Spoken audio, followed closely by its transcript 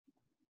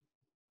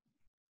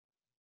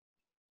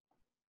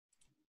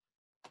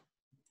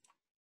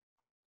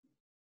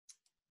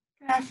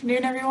Good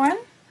afternoon, everyone.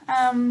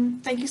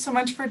 Thank you so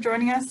much for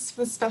joining us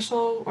for this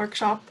special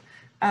workshop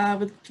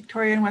with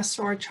Victoria and West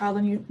Shore Child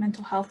and Youth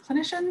Mental Health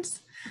Clinicians.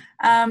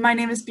 My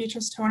name is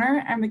Beatrice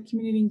Toner. I'm the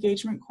Community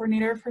Engagement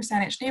Coordinator for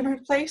Saanich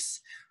Neighbourhood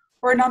Place.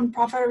 We're a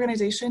nonprofit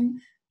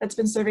organization that's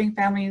been serving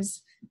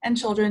families and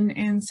children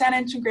in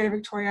Saanich and Greater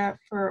Victoria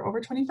for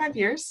over 25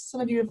 years. Some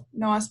of you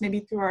know us maybe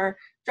through our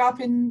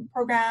drop-in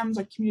programs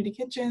like community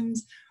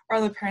kitchens or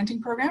other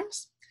parenting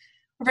programs.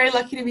 We're very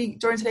lucky to be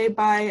joined today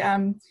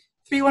by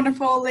three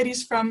wonderful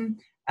ladies from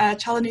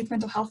Child and Youth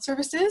Mental Health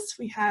Services.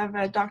 We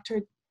have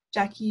Dr.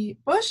 Jackie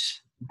Bush,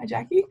 hi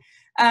Jackie,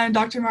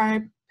 Dr.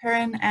 Marei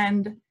Perrin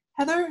and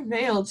Heather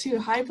Vale too.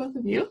 Hi both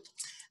of you.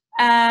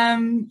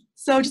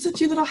 So just a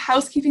few little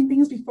housekeeping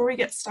things before we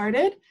get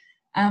started.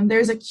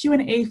 There's a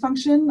Q&A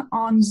function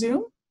on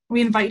Zoom. We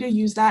invite you to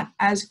use that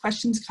as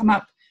questions come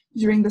up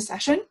during the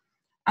session.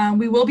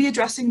 We will be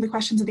addressing the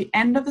questions at the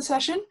end of the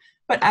session,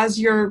 but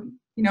as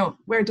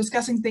we're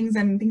discussing things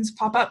and things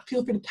pop up,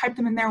 feel free to type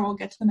them in there. We'll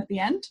get to them at the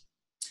end.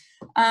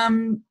 I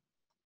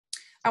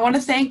want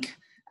to thank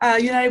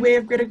United Way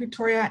of Greater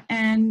Victoria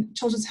and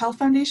Children's Health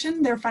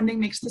Foundation. Their funding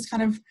makes this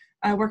kind of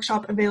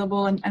workshop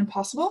available and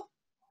possible.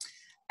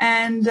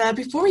 And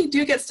before we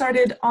do get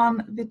started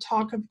on the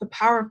talk of the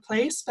power of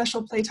play,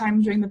 special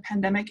playtime during the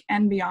pandemic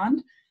and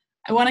beyond,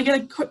 I want to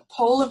get a quick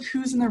poll of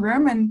who's in the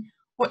room and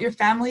what your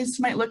families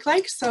might look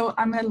like. So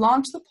I'm going to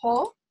launch the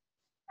poll.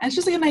 And it's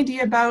just like an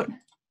idea about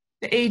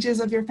the ages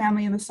of your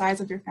family and the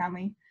size of your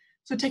family.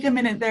 So take a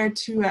minute there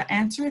to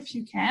answer if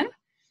you can.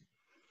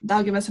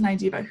 That'll give us an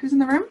idea about who's in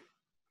the room.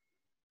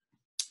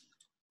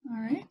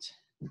 All right.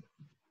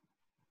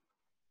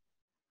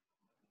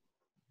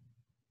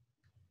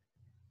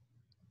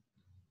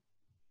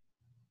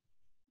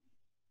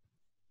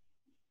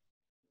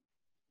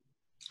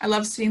 I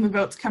love seeing the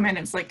votes come in.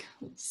 It's like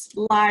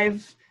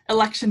live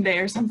election day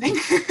or something.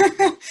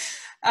 So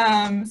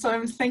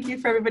thank you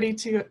for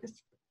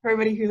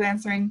everybody who's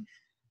answering.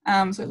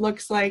 So it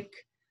looks like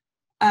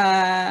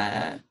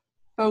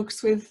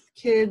folks with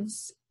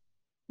kids,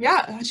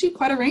 yeah, actually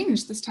quite a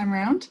range this time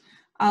around.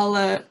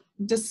 I'll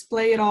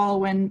display it all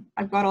when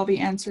I've got all the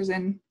answers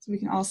in so we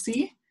can all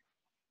see.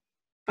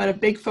 But a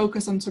big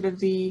focus on sort of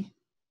the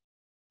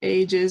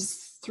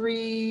ages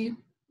 3,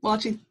 well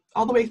actually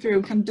all the way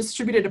through, kind of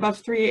distributed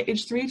above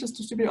age 3, just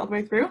distributed all the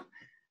way through.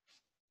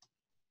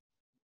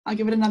 I'll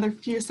give it another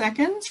few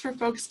seconds for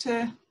folks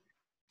to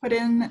put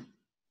in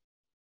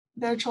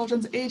their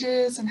children's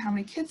ages and how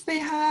many kids they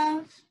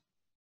have.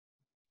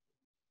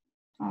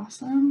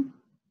 Awesome.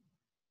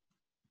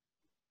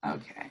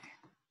 Okay.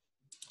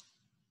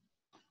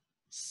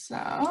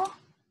 So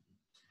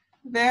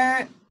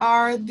there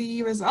are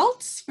the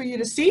results for you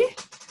to see.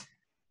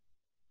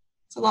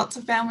 So lots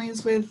of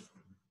families with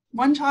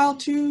 1 child,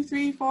 2,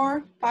 3,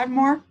 4, 5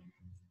 more.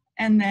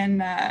 And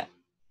then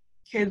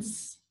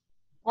kids,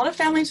 a lot of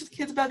families with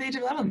kids about the age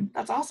of 11.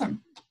 That's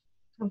awesome.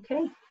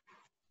 Okay.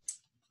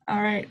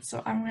 All right,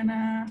 so I'm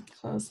gonna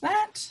close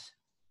that.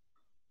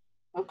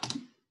 Okay.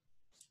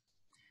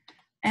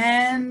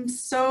 And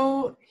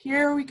so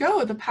here we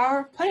go, the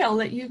power of play. I'll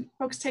let you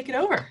folks take it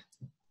over.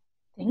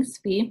 Thanks,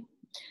 Bea.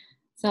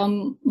 So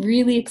I'm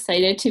really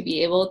excited to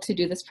be able to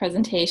do this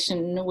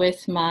presentation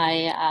with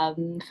my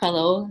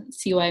fellow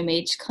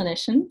CYMH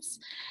clinicians.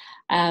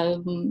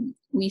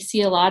 We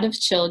see a lot of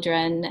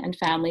children and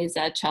families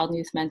at Child and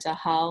Youth Mental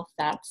Health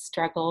that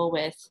struggle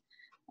with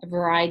a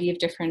variety of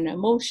different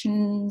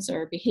emotions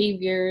or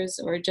behaviors,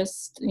 or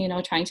just,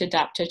 trying to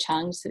adapt to a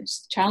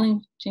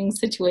challenging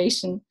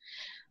situation.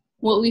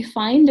 What we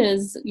find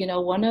is,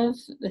 one of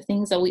the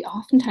things that we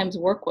oftentimes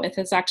work with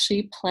is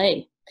actually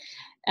play,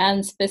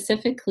 and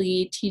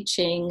specifically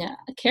teaching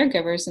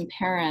caregivers and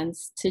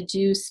parents to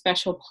do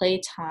special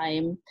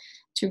playtime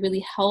to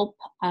really help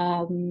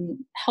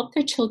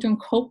their children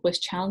cope with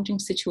challenging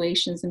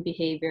situations and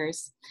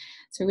behaviors.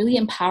 So really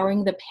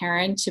empowering the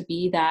parent to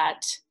be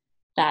that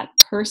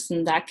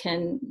person that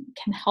can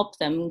help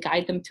them,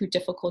 guide them through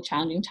difficult,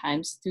 challenging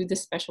times through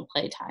this special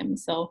playtime.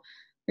 So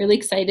really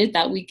excited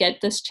that we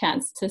get this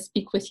chance to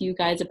speak with you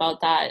guys about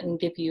that and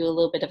give you a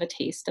little bit of a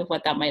taste of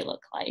what that might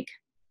look like.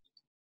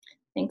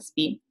 Thanks,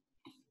 Bea.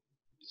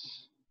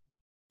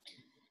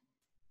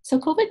 So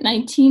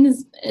COVID-19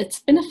 it's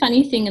been a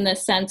funny thing in the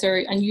sense, or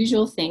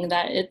unusual thing,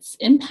 that it's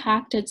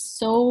impacted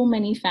so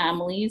many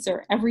families,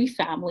 or every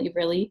family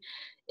really,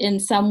 in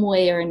some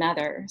way or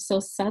another. So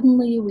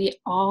suddenly we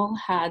all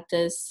had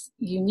this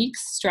unique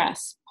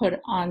stress put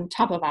on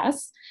top of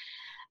us.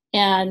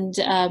 And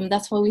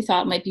that's why we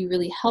thought it might be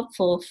really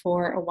helpful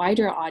for a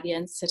wider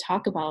audience to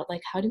talk about,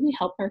 like, how do we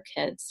help our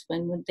kids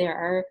when there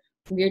are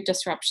weird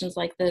disruptions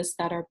like this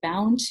that are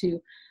bound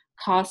to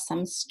cause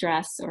some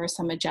stress or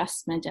some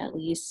adjustment at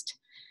least.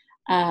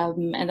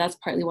 And that's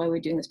partly why we're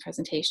doing this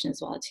presentation as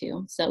well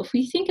too. So if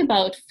we think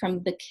about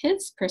from the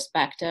kids'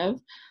 perspective,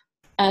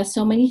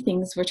 so many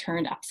things were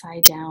turned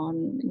upside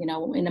down,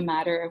 in a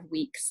matter of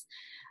weeks.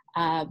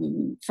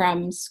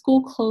 From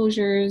school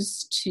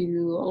closures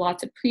to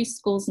lots of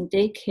preschools and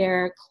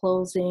daycare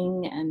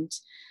closing, and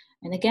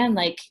And again,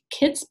 like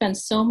kids spend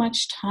so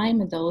much time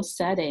in those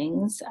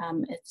settings.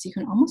 You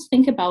can almost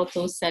think about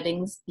those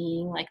settings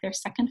being like their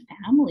second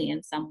family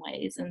in some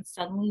ways. And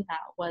suddenly that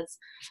was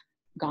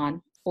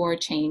gone or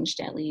changed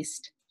at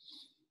least.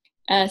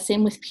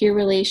 Same with peer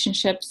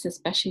relationships,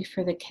 especially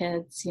for the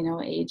kids,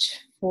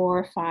 age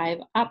 4, 5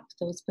 up,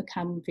 those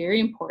become very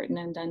important.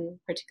 And then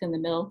particularly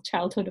in the middle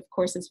childhood, of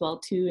course, as well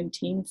too, and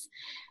teens.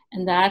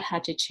 And that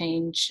had to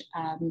change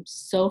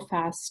so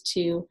fast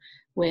too,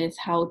 with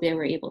how they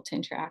were able to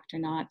interact or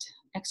not.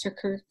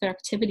 Extracurricular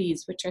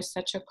activities, which are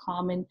such a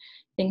common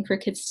thing for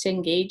kids to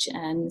engage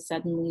in,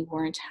 suddenly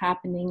weren't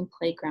happening.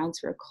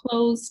 Playgrounds were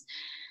closed.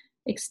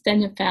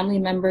 Extended family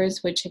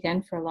members, which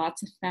again, for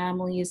lots of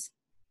families,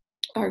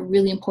 are a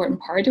really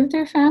important part of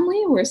their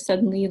family, were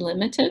suddenly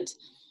limited.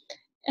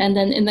 And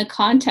then in the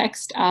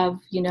context of,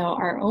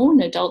 our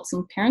own adults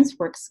and parents'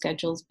 work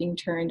schedules being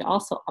turned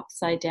also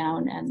upside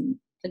down, and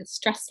the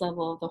stress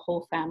level of the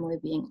whole family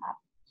being up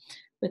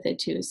with it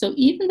too. So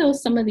even though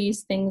some of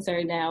these things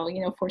are now,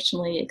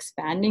 fortunately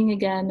expanding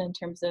again in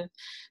terms of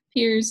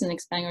peers and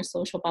expanding our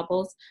social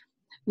bubbles,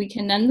 we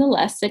can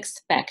nonetheless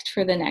expect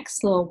for the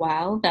next little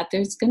while that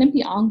there's going to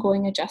be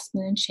ongoing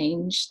adjustment and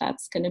change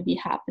that's going to be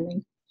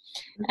happening.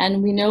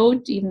 And we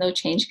know, even though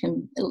change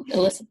can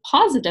elicit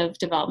positive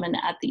development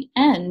at the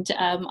end,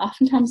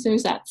 oftentimes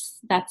there's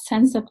that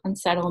sense of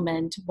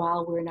unsettlement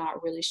while we're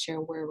not really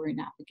sure where we're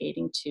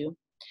navigating to.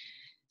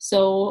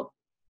 So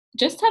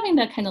just having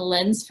that kind of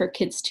lens for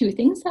kids too,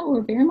 things that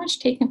were very much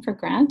taken for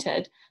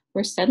granted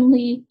were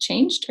suddenly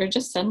changed or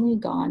just suddenly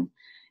gone.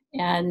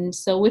 And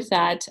so with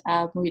that,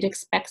 we'd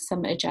expect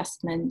some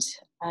adjustment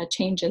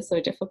changes or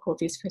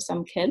difficulties for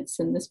some kids.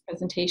 In this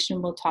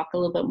presentation, we'll talk a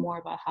little bit more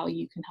about how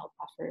you can help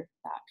buffer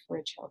that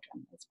for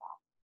children as well.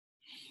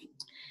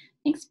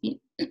 Thanks,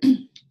 Pete.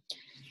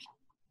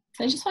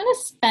 So I just want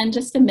to spend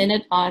just a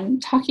minute on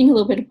talking a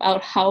little bit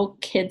about how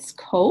kids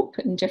cope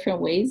and different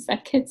ways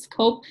that kids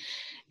cope.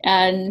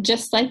 And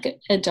just like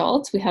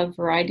adults, we have a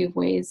variety of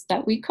ways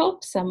that we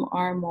cope. Some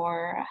are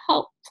more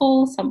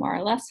helpful, some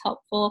are less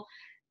helpful.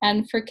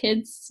 And for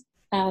kids,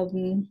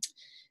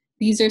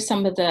 these are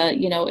some of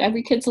the,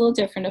 every kid's a little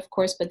different, of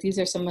course, but these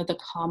are some of the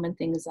common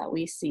things that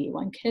we see.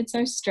 When kids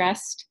are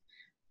stressed,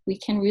 we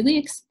can really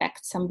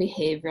expect some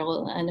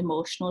behavioral and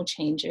emotional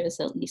changes,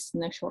 at least in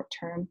the short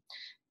term.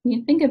 You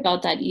can think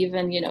about that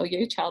even,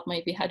 your child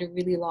might be had a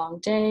really long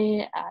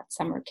day at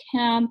summer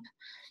camp.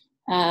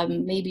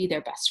 Maybe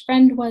their best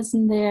friend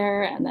wasn't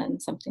there, and then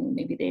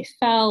maybe they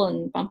fell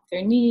and bumped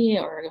their knee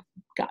or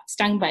got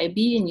stung by a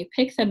bee, and you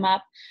pick them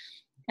up.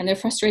 And their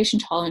frustration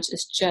tolerance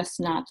is just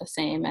not the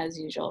same as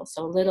usual.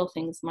 So little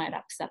things might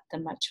upset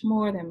them much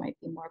more. There might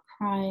be more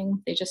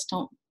crying. They just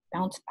don't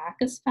bounce back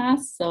as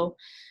fast. So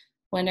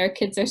when our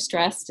kids are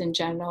stressed in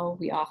general,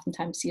 we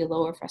oftentimes see a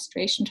lower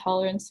frustration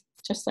tolerance,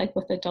 just like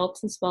with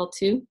adults as well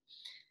too.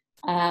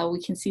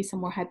 We can see some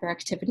more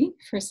hyperactivity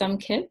for some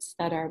kids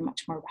that are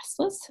much more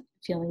restless,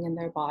 feeling in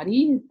their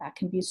body. That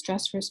can be a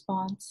stress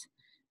response.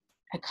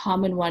 A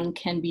common one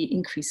can be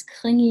increased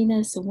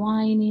clinginess,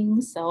 whining,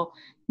 so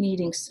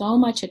needing so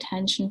much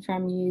attention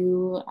from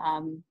you,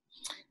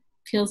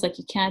 feels like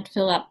you can't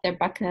fill up their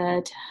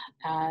bucket.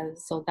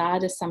 So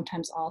that is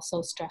sometimes also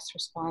a stress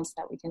response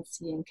that we can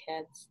see in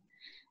kids.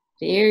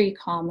 Very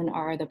common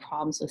are the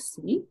problems with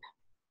sleep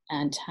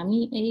and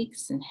tummy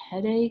aches and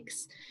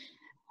headaches.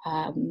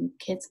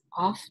 Kids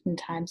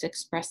oftentimes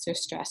express their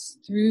stress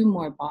through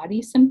more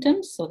body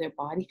symptoms, so their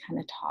body kind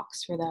of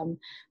talks for them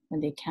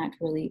when they can't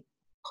really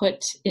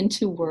put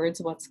into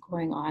words what's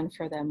going on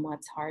for them,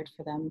 what's hard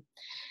for them.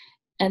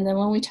 And then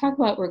when we talk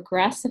about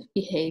regressive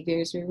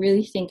behaviors, we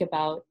really think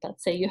about,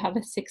 let's say you have a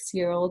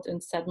 6-year-old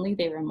and suddenly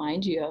they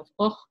remind you of,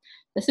 oh,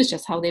 this is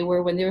just how they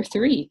were when they were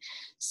 3.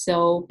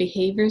 So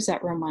behaviors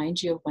that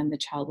remind you of when the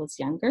child was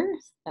younger,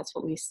 that's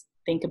what we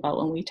think about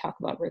when we talk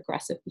about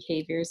regressive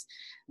behaviors.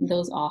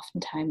 Those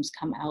oftentimes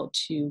come out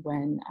to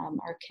when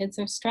our kids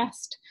are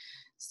stressed.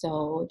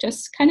 So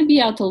just kind of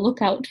be out to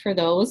look out for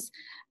those.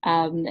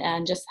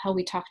 And just how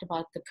we talked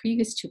about the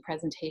previous 2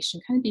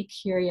 presentations, kind of be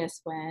curious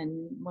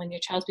when your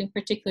child's being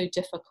particularly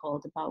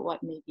difficult about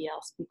what maybe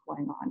else be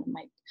going on. It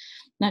might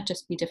not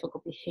just be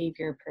difficult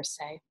behavior per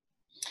se.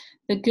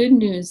 The good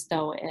news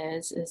though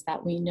is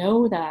that we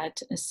know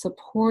that a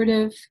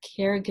supportive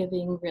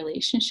caregiving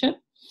relationship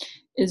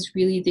is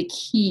really the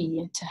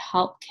key to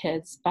help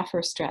kids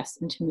buffer stress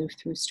and to move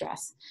through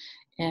stress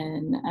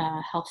in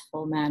a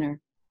healthful manner.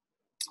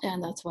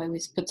 And that's why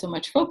we put so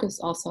much focus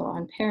also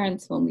on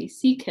parents when we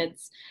see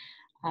kids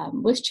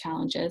with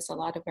challenges. A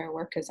lot of our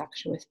work is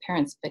actually with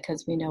parents,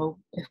 because we know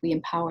if we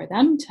empower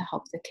them to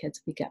help the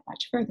kids, we get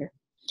much further,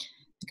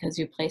 because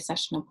you play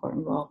such an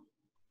important role.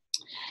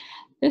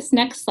 This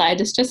next slide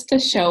is just to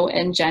show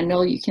in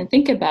general, you can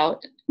think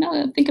about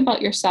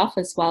yourself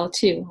as well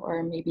too,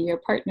 or maybe your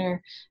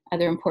partner,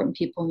 other important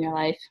people in your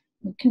life.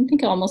 You can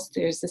think almost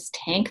there's this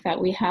tank that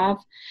we have.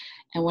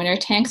 And when our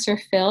tanks are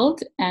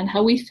filled, and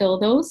how we fill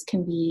those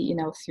can be,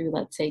 through,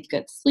 let's say,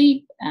 good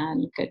sleep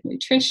and good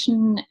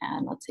nutrition.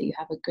 And let's say you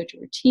have a good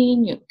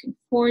routine, you're looking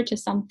forward to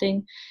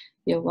something,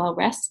 you're well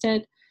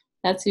rested.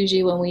 That's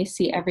usually when we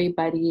see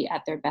everybody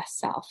at their best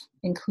self,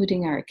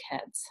 including our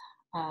kids.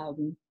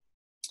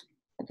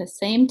 At the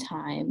same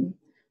time,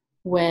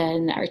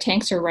 when our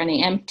tanks are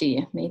running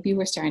empty, maybe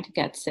we're starting to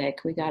get sick,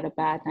 we got a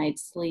bad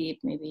night's sleep,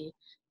 maybe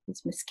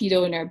this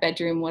mosquito in our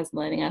bedroom wasn't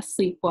letting us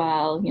sleep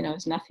well,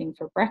 there's nothing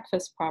for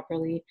breakfast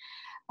properly,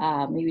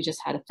 maybe we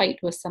just had a fight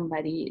with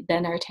somebody,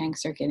 then our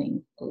tanks are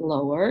getting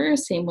lower.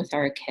 Same with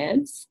our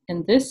kids.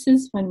 And this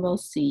is when we'll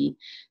see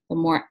the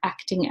more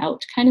acting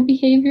out kind of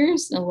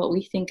behaviors and what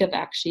we think of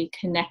actually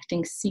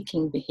connecting,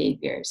 seeking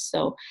behaviors.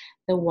 So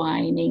the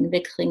whining,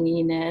 the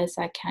clinginess,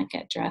 I can't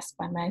get dressed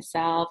by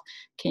myself,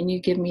 can you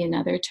give me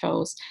another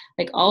toast?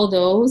 Like all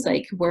those,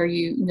 like where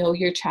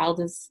your child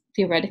is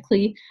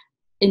theoretically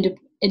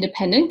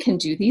independent, can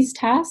do these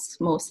tasks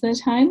most of the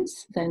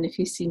times, then if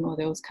you see more of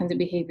those kinds of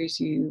behaviors,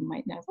 you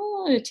might know,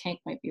 the tank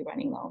might be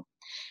running low.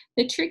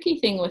 The tricky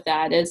thing with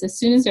that is as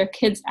soon as our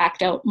kids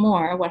act out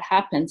more, what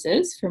happens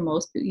is for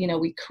most,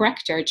 we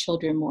correct our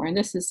children more. And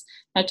this is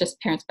not just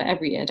parents, but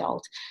every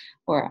adult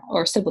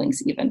or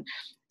siblings even.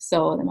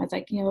 So the mom's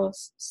like,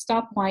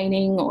 stop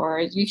whining, or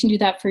you can do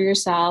that for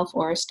yourself,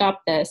 or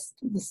stop this.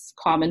 This is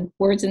common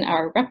words in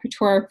our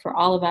repertoire for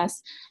all of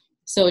us.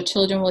 So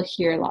children will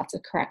hear lots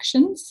of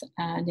corrections,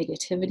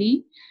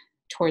 negativity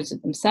towards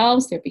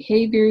themselves, their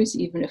behaviors,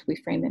 even if we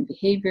frame in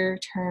behavior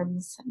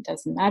terms, it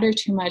doesn't matter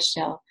too much.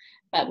 But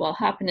what will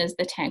happen is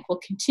the tank will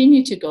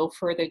continue to go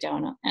further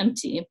down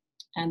empty.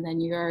 And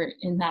then you're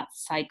in that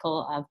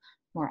cycle of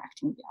more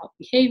acting out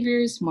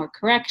behaviors, more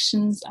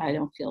corrections, I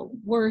don't feel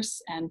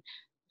worse. And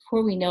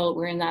before we know it,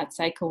 we're in that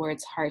cycle where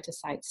it's hard to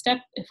sidestep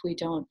if we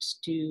don't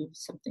do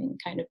something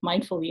kind of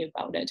mindfully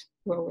about it,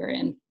 where we're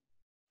in.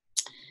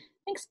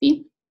 Thanks,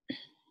 Bea.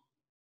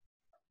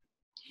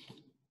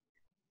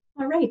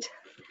 All right.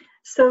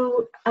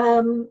 So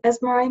as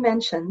Marei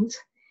mentioned,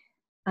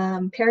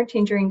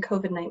 parenting during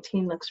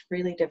COVID-19 looks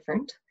really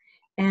different.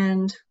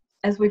 And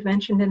as we've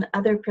mentioned in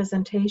other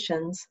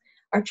presentations,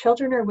 our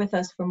children are with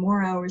us for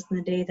more hours in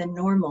the day than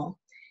normal.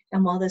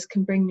 And while this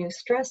can bring new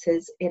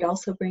stresses, it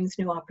also brings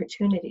new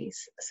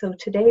opportunities. So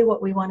today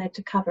what we wanted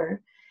to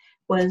cover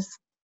was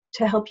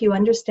to help you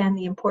understand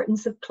the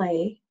importance of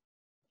play,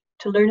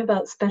 to learn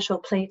about special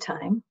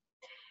playtime,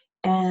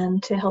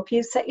 and to help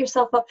you set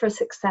yourself up for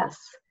success.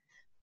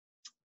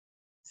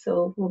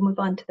 So we'll move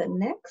on to the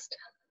next.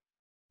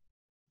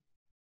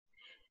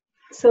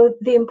 So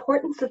the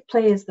importance of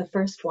play is the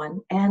first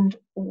one. And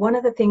one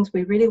of the things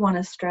we really want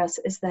to stress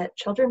is that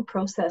children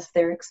process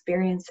their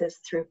experiences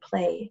through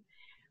play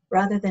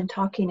rather than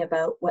talking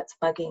about what's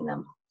bugging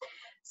them.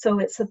 So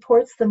it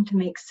supports them to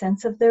make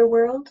sense of their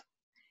world.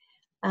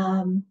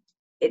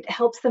 It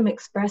helps them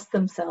express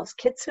themselves.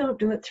 Kids don't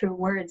do it through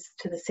words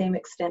to the same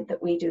extent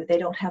that we do. They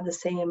don't have the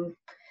same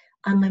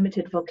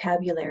unlimited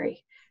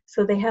vocabulary.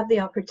 So they have the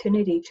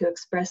opportunity to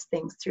express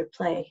things through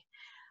play,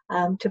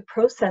 to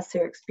process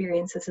their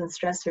experiences and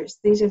stressors.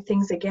 These are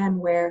things, again,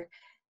 where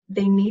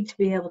they need to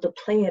be able to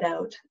play it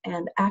out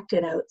and act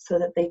it out so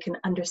that they can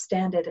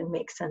understand it and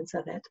make sense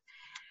of it.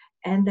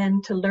 And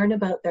then to learn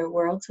about their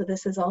world. So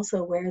this is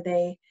also where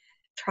they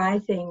try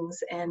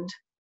things and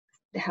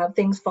have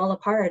things fall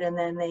apart, and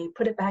then they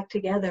put it back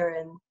together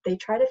and they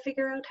try to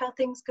figure out how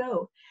things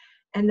go.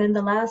 And then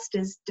the last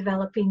is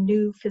developing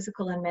new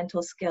physical and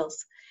mental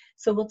skills.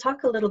 So we'll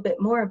talk a little bit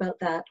more about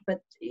that,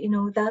 but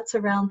that's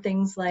around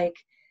things like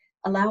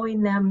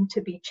allowing them to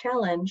be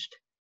challenged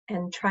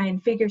and try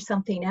and figure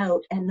something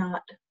out and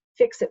not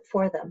fix it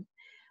for them,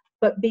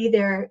 but be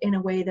there in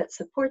a way that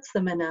supports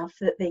them enough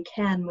that they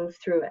can move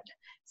through it.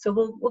 So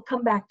we'll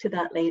come back to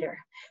that later.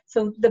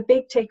 So the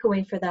big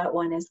takeaway for that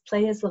one is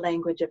play is the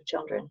language of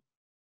children.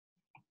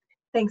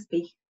 Thanks,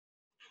 Bea.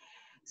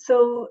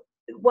 So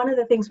one of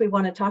the things we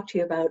want to talk to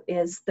you about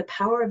is the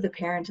power of the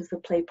parent as the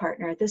play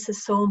partner. This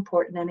is so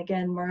important. And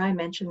again, Marei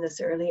mentioned this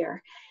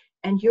earlier.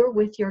 And you're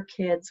with your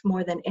kids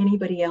more than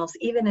anybody else,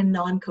 even in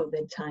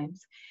non-COVID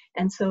times.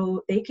 And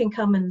so they can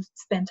come and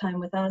spend time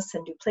with us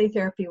and do play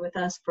therapy with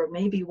us for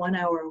maybe 1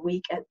 hour a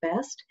week at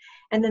best,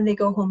 and then they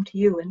go home to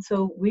you. And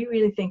so we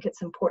really think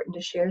it's important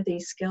to share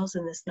these skills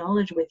and this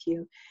knowledge with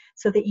you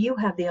so that you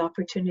have the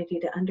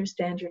opportunity to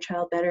understand your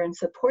child better and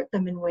support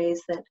them in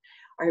ways that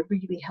are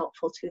really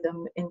helpful to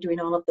them in doing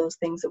all of those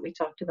things that we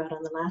talked about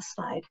on the last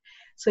slide.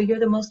 So you're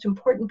the most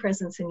important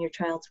presence in your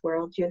child's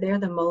world. You're there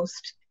the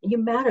most, you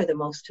matter the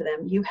most to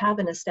them. You have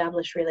an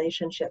established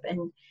relationship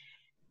and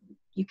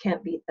you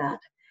can't beat that.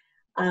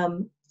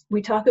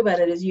 We talk about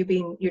it as you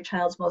being your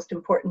child's most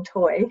important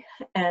toy,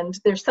 and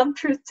there's some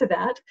truth to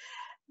that.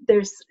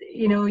 There's,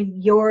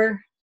 you're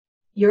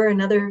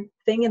another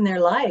thing in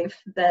their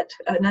life,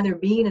 another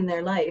being in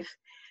their life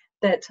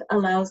that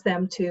allows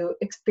them to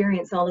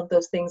experience all of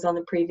those things on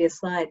the previous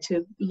slide,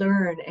 to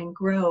learn and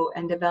grow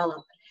and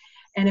develop.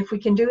 And if we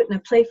can do it in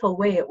a playful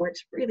way, it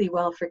works really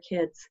well for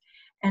kids.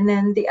 And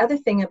then the other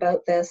thing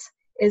about this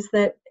is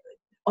that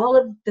all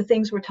of the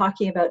things we're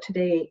talking about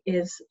today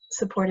is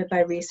supported by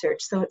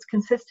research. So it's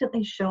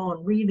consistently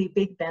shown really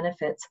big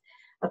benefits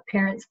of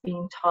parents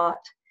being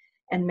taught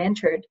and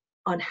mentored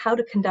on how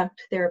to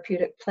conduct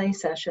therapeutic play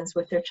sessions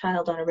with their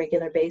child on a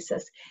regular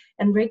basis.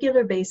 And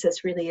regular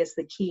basis really is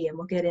the key, and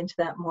we'll get into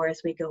that more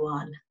as we go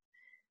on.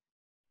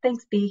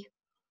 Thanks, Bea.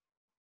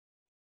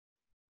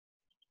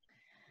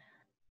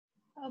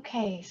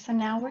 Okay, so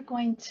now we're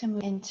going to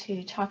move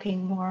into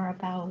talking more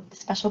about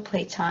special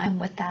playtime,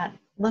 what that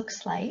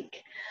looks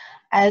like.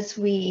 As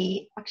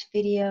we watch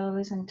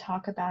videos and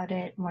talk about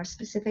it more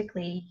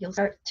specifically, you'll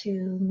start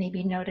to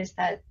maybe notice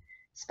that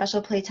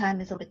special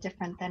playtime is a little bit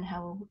different than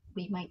how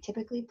we might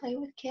typically play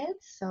with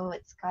kids. So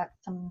it's got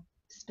some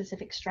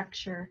specific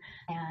structure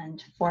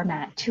and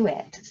format to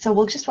it. So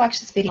we'll just watch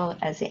this video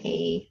as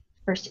a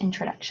first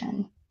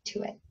introduction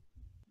to it.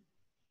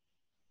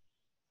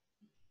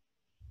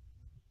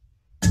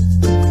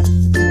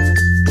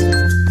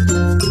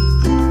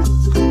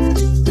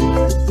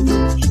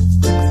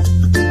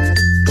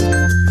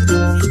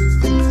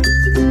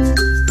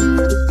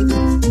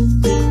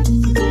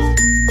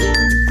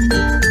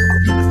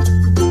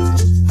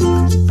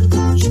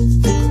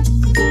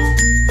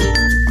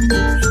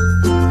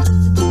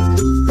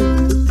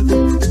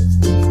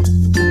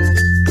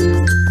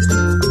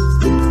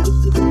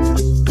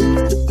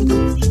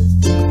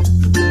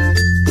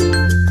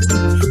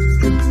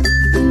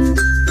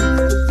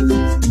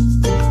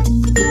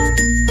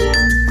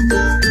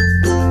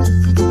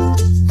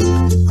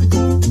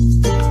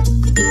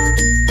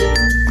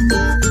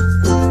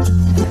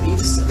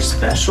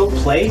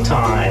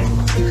 Playtime.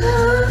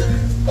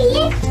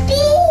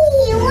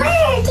 Yippee! What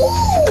are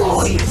these?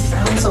 Oh, you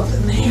found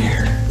something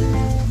there.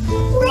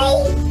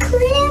 Wait,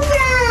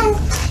 clever!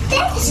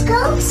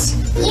 Stethoscopes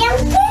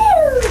and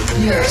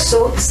food! You're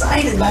so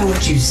excited by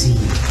what you see.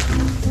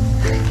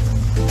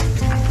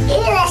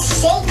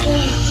 It's a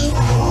shaker.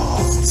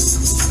 Oh,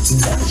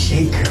 is that a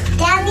shaker?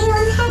 Daddy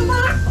will have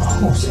that?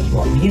 Oh, so you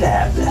want me to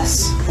have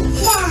this?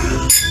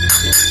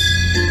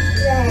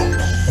 Yeah.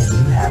 Look. And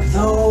you have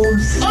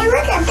those. And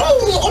look, a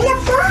baby in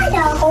a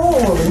bottle.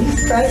 Oh, and you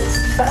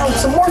found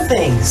some more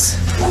things.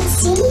 Let's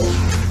see.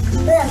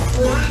 Look,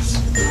 flash.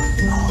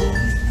 Oh,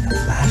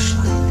 a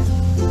flashlight.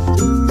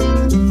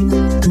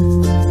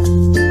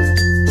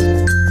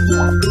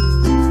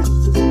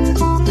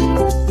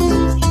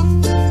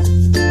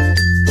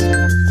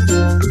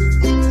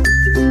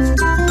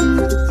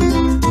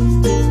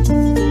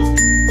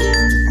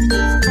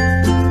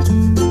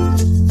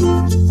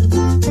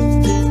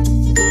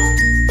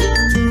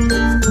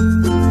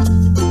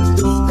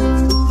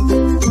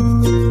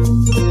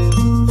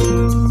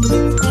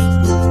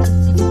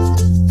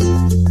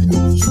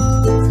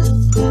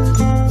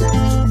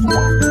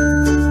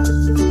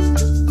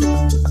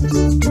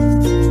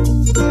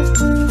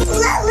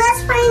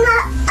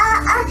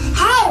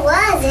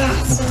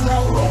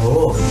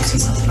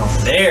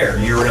 There,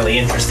 you're really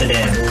interested in.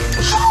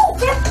 Hey,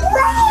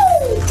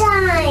 the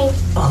playtime!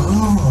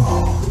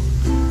 Oh.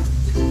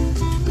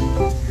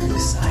 You're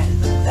excited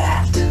about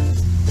that.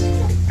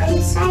 I'm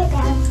excited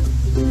about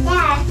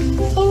that.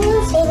 Can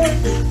you say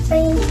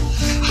hey,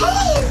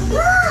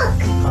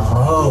 look!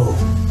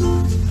 Oh.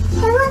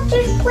 Hey, look,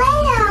 there's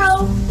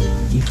Play-Doh!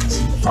 You can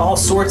see all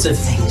sorts of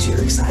things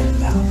you're excited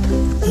about.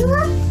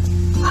 Look!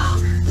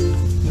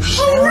 You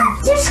Hey,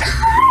 look, there's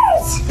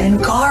cars!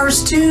 And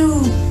cars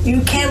too.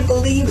 You can't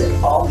believe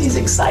it. All these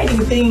exciting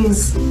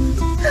things.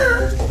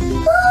 Look!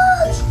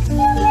 You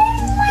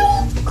made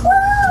my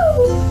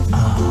clothes!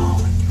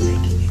 Oh,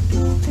 and you're making it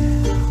go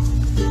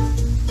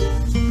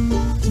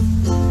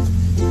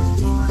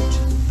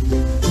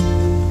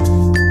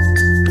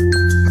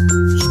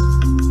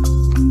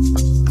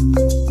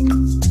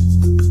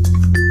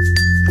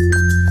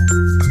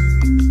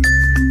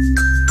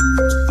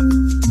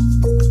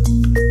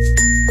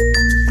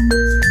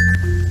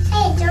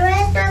Hey,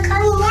 Dora's not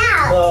coming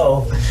out!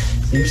 Oh,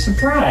 you're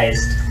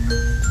surprised.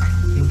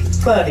 I think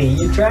it's funny.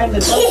 You're trying to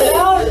dump it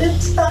out and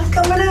it's not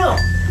coming out.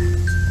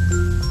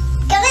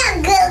 Come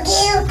out,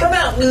 Goo-Goo! Come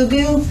out, Goo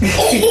Goo.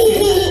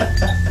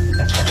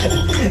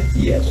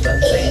 Yes,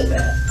 I'm saying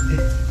that.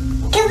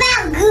 Come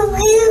out,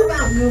 Goo-Goo! Come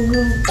out, Goo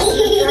Goo.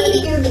 Trying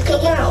to get it to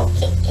come out.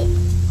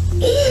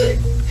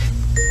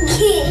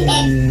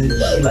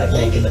 You like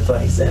making the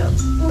funny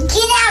sounds.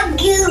 Get out,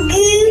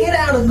 Goo-Goo! Get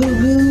out of Goo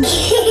Goo.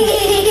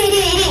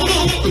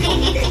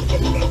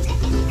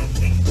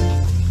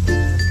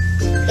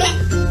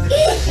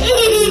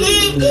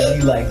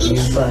 You like being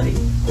funny.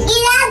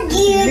 Get out,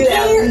 Goo-Goo! Get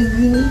out, Goo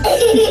Goo.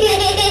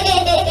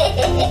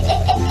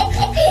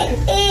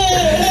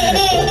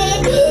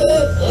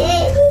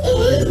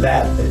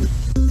 Laughing.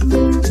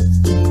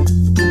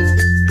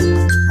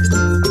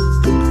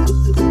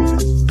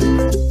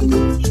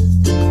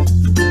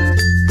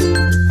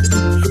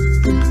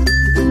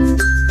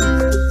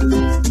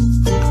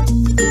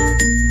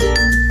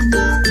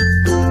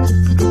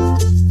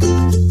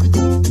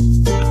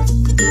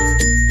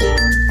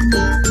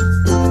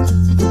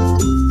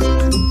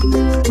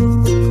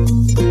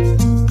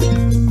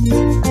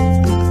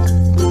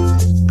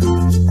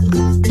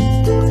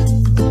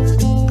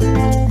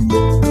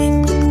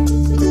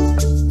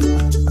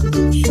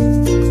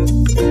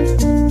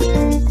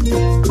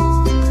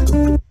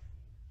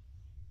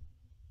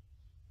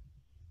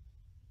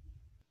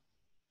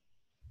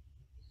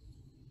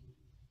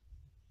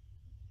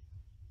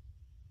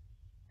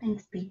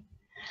 Thanks, Bea.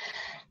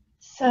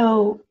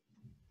 So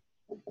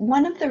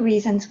one of the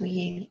reasons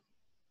we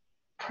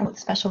promote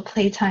special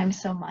playtime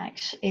so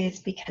much is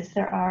because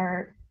there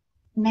are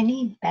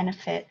many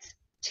benefits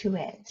to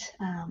it.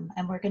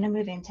 And we're going to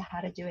move into how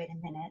to do it in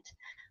a minute.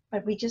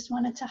 But we just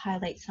wanted to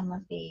highlight some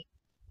of the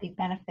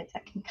benefits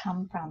that can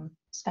come from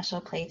special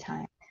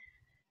playtime.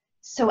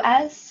 So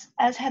as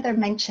Heather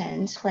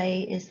mentioned,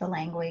 play is the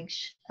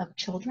language of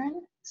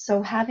children.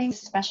 So having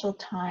special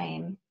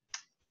time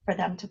for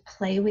them to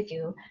play with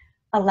you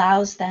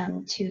allows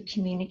them to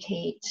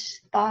communicate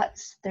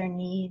thoughts, their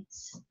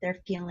needs, their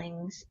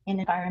feelings in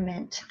an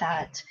environment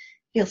that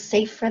feels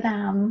safe for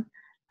them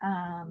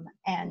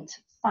and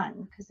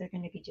fun, because they're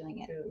going to be doing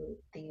it through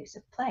the use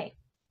of play.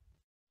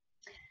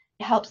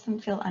 It helps them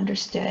feel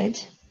understood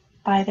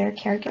by their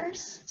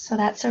caregivers. So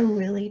that's a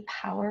really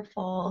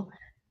powerful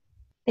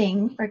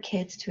thing for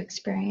kids to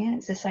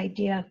experience, this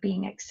idea of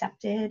being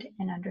accepted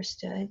and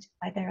understood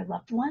by their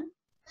loved one.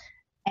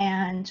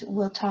 And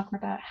we'll talk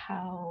about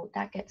how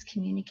that gets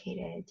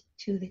communicated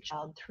to the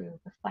child through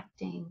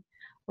reflecting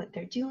what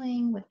they're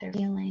doing, what they're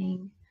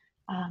feeling.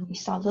 You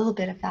saw a little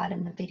bit of that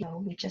in the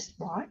video we just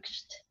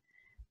watched.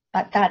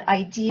 But that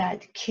idea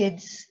that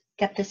kids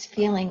get this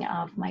feeling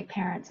of my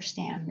parents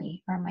understand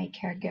me or my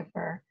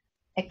caregiver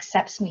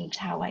accepts me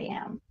how I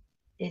am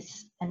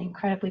is an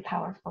incredibly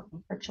powerful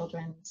thing for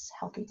children's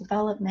healthy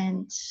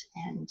development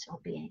and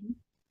well-being.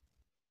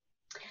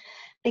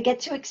 They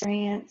get to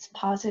experience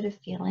positive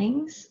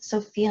feelings.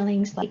 So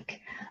feelings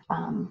like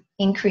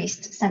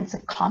increased sense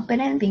of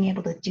confidence, being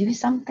able to do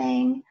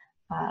something,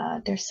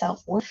 their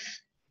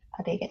self-worth.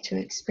 They get to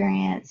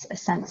experience a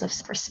sense of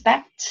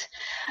respect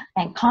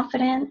and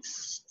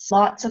confidence.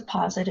 Lots of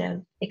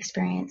positive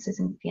experiences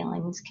and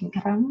feelings can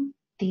come from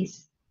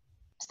these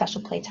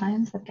special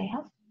playtimes that they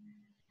have.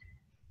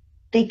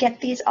 They get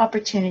these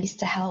opportunities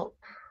to help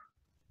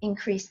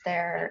increase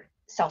their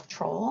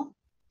self-control.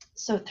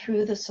 So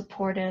through the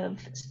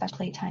supportive special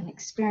playtime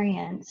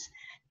experience,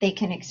 they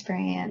can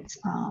experience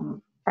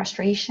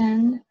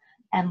frustration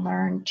and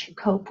learn to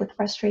cope with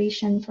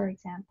frustration, for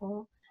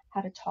example,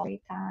 how to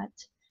tolerate that,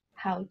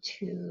 how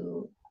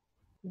to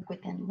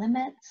within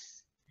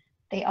limits.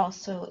 They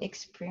also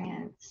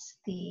experience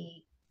the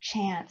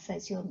chance,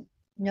 as you'll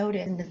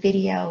notice in the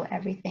video,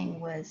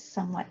 everything was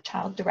somewhat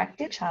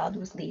child-directed. Child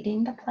was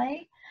leading the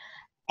play.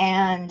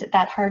 And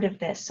that heart of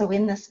this, so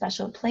in the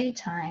special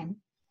playtime,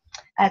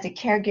 as a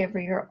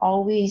caregiver, you're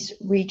always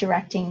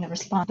redirecting the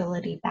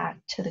responsibility back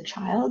to the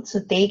child. So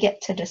they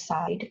get to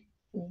decide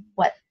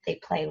what they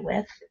play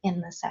with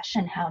in the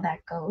session, how that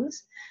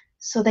goes.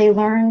 So they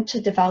learn to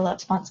develop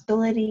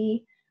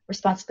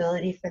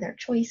responsibility for their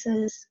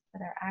choices, for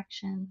their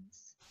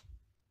actions.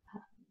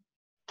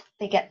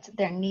 They get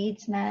their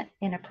needs met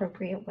in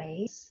appropriate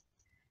ways.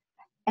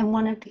 And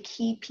one of the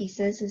key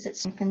pieces is it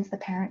strengthens the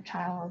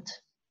parent-child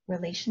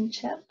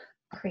relationship,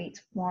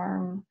 creates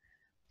warm,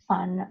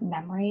 fun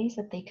memories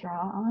that they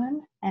draw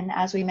on. And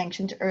as we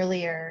mentioned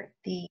earlier,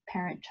 the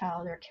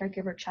parent-child or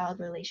caregiver-child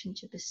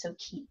relationship is so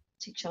key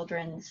to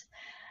children's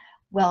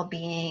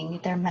well-being,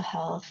 their mental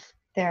health,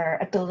 their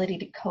ability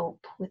to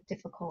cope with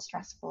difficult,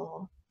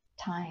 stressful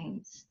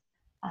times.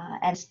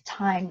 As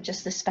time,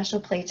 just the special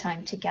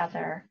playtime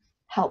together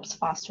helps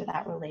foster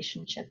that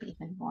relationship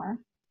even more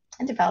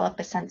and develop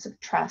a sense of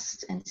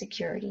trust and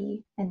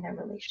security in their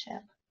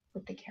relationship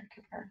with the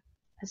caregiver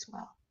as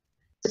well.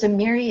 There's a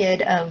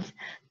myriad of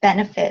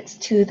benefits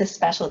to the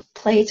special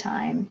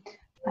playtime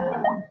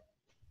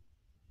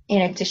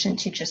in addition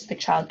to just the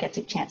child gets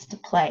a chance to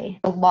play.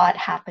 A lot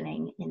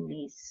happening in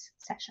these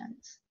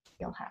sessions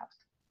you'll have.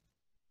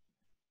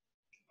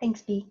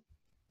 Thanks, Bea.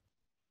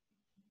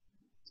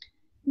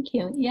 Thank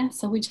you. Yeah,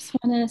 so we just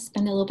want to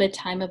spend a little bit of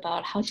time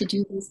about how to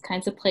do these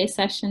kinds of play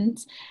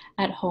sessions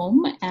at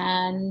home,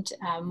 and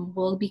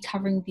we'll be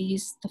covering the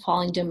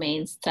following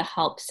domains to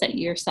help set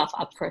yourself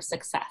up for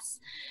success,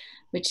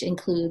 which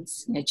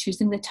includes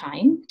choosing the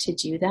time to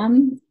do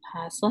them,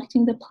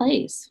 selecting the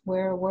place,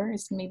 where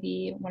is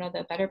maybe one of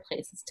the better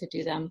places to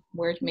do them,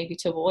 where maybe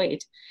to avoid,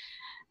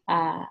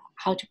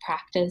 how to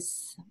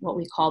practice what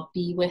we call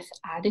be with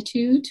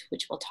attitude,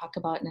 which we'll talk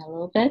about in a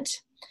little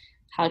bit,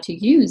 how to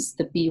use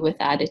the be with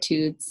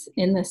attitudes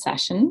in the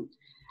session,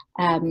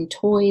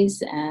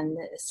 toys and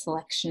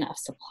selection of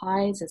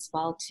supplies as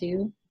well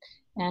too,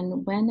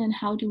 and when and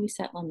how do we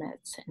set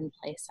limits in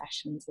play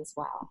sessions as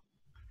well.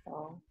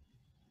 So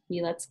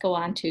let's go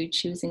on to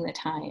choosing the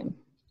time.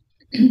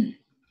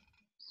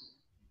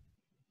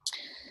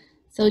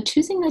 So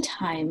choosing the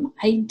time,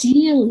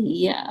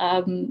 ideally,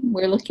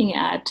 we're looking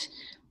at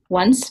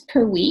once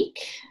per week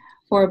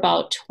for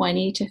about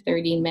 20 to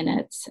 30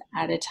 minutes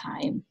at a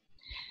time.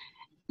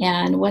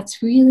 And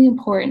what's really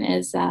important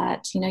is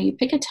that, you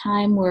pick a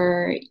time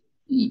where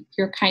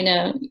you're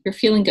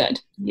feeling good.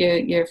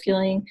 You're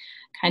feeling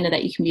kind of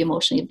that you can be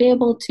emotionally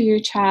available to your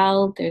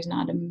child. There's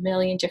not a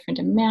million different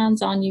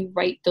demands on you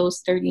right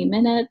those 30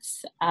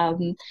 minutes.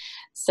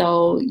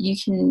 So you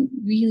can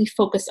really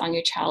focus on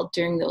your child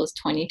during those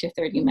 20 to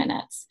 30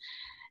 minutes.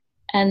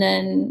 And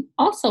then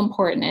also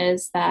important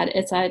is that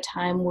it's at a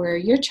time where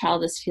your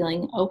child is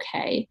feeling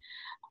okay,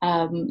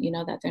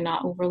 that they're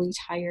not overly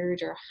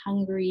tired or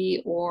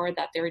hungry, or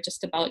that they're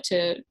just about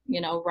to,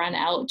 run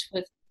out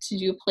to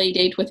do a play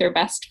date with their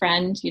best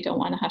friend. You don't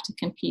want to have to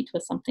compete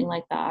with something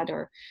like that,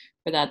 or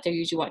that they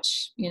usually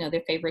watch,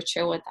 their favorite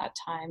show at that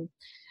time.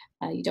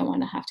 You don't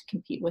want to have to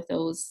compete with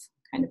those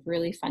kind of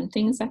really fun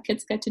things that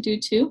kids get to do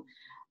too.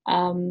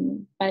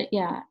 But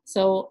yeah,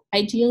 so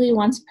ideally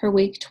once per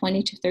week,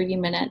 20 to 30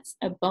 minutes.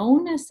 A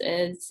bonus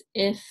is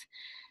if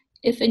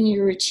in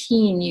your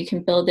routine you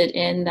can build it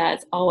in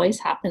that always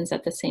happens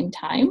at the same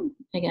time.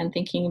 Again,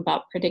 thinking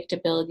about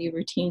predictability,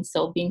 routine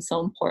so being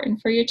so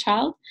important for your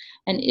child.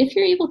 And if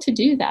you're able to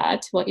do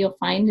that, what you'll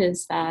find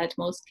is that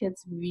most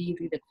kids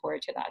really look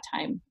forward to that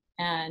time.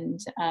 And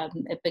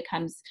it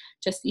becomes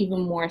just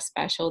even more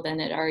special than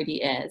it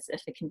already is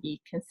if it can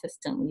be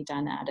consistently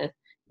done at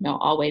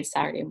always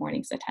Saturday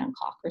mornings at 10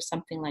 o'clock or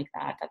something like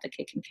that the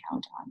kid can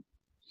count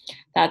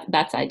on.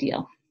 That's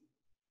ideal.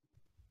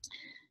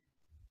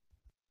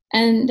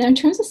 And in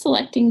terms of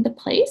selecting the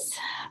place,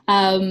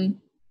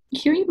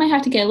 here you might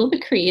have to get a little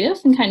bit creative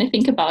and kind of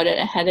think about it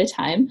ahead of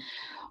time.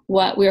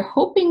 What we're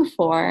hoping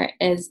for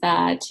is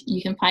that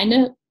you can find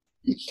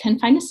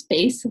a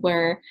space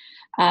where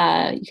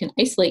you can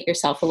isolate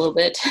yourself a little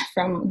bit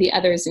from the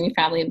others in your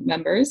family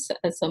members.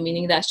 So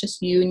meaning that's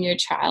just you and your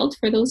child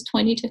for those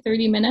 20 to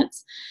 30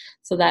 minutes.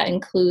 So that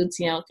includes,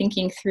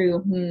 thinking through,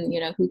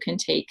 who can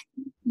take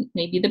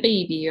maybe the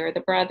baby or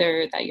the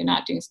brother that you're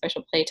not doing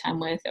special playtime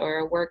with,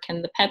 or where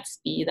can the pets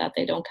be that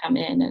they don't come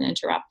in and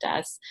interrupt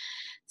us.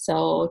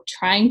 So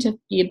trying to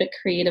be a bit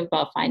creative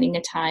about finding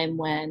a time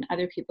when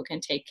other people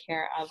can take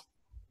care of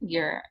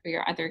your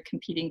other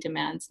competing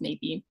demands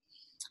maybe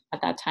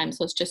at that time.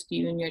 So it's just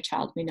you and your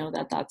child. We know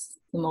that that's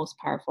the most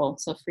powerful.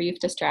 So free of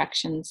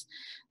distractions,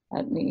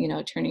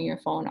 turning your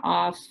phone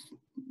off.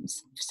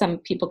 Some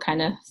people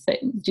kind of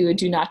do a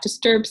do not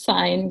disturb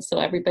sign, so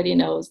everybody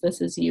knows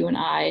this is you and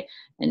I,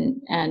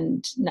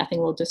 and nothing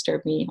will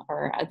disturb me,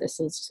 or this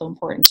is so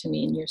important to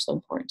me and you're so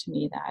important to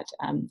me that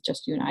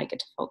just you and I get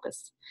to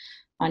focus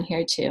on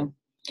here too.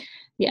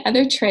 The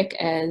other trick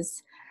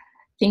is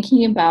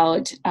thinking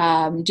about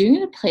doing it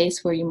in a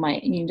place where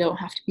you don't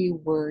have to be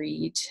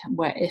worried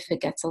if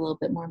it gets a little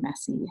bit more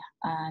messy.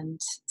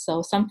 And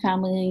so some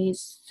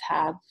families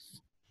have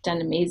done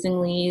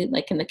amazingly,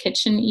 like in the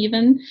kitchen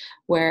even,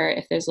 where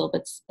if there's a little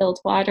bit spilled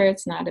water,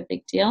 it's not a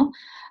big deal.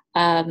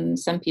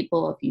 Some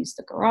people have used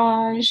the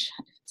garage.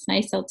 If it's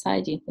nice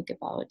outside, you think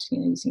about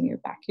using your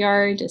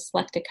backyard, to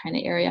select a kind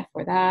of area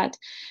for that.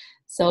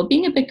 So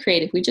being a bit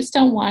creative. We just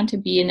don't want to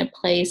be in a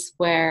place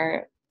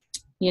where,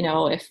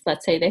 if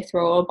let's say they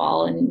throw a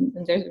ball and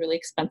there's really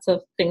expensive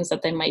things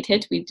that they might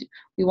hit, we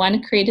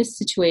want to create a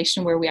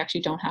situation where we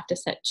actually don't have to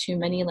set too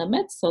many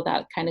limits. So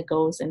that kind of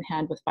goes in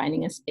hand with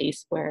finding a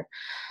space where,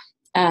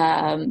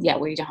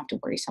 where you don't have to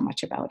worry so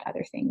much about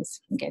other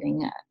things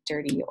getting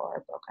dirty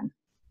or broken.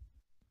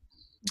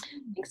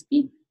 Thanks,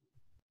 B.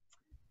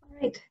 All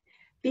right.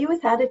 Be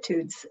with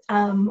attitudes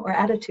or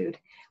attitude.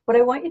 What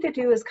I want you to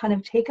do is kind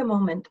of take a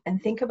moment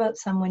and think about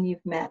someone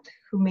you've met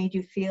who made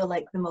you feel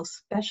like the most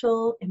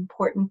special,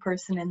 important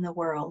person in the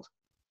world.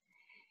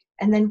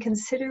 And then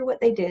consider what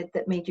they did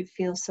that made you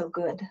feel so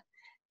good.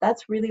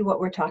 That's really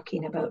what we're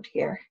talking about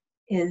here,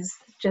 is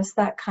just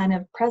that kind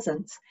of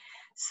presence.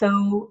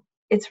 So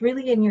it's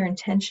really in your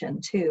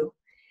intention too.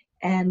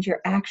 And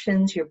your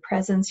actions, your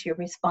presence, your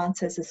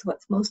responses is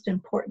what's most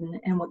important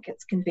and what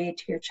gets conveyed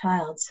to your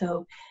child.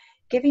 So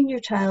giving your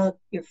child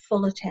your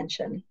full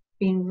attention,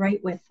 being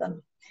right with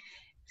them,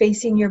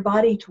 facing your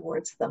body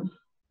towards them,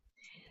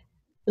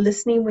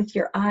 listening with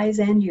your eyes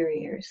and your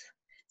ears.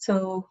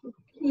 So,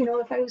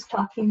 if I was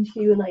talking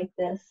to you like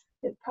this,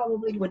 it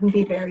probably wouldn't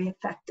be very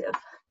effective.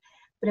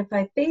 But if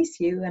I face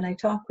you and I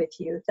talk with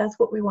you, that's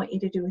what we want you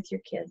to do with your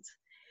kids.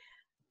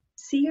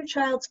 See your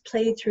child's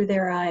play through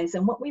their eyes.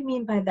 And what we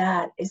mean by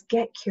that is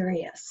get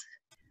curious.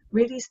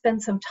 Really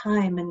spend some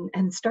time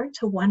and start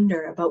to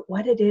wonder about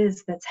what it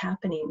is that's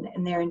happening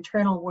in their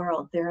internal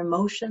world, their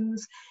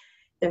emotions,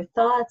 their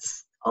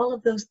thoughts, all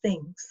of those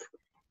things.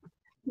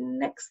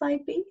 Next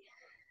slide, B.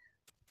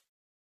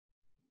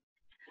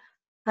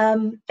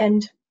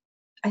 And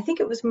I think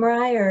it was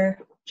Marei or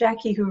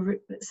Jackie who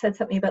said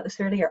something about this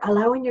earlier,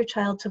 allowing your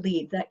child to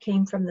lead. That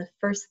came from the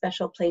first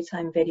special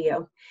playtime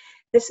video.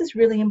 This is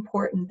really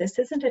important. This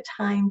isn't a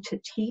time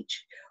to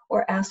teach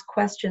or ask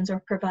questions or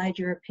provide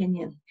your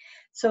opinion.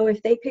 So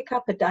if they pick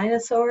up a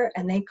dinosaur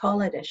and they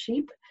call it a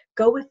sheep,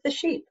 go with the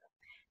sheep.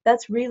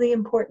 That's really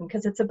important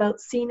because it's about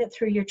seeing it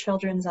through your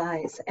children's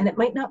eyes. And it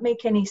might not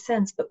make any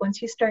sense, but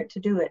once you start to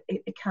do it,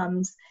 it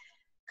becomes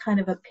kind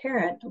of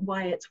apparent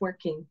why it's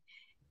working.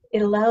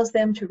 It allows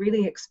them to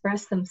really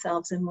express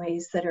themselves in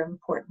ways that are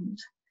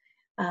important.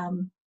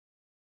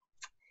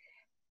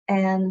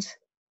 And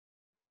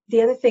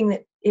the other thing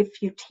that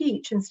if you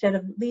teach instead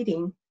of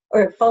leading,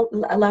 or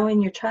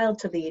allowing your child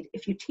to lead,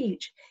 if you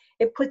teach,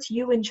 it puts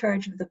you in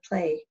charge of the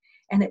play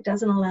and it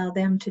doesn't allow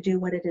them to do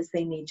what it is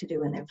they need to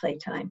do in their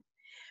playtime.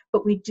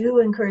 but we do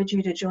encourage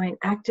you to join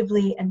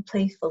actively and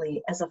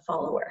playfully as a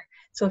follower.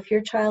 So if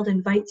your child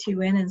invites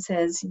you in and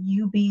says,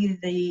 you be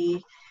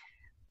the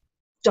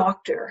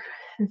doctor,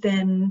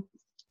 then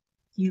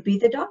you be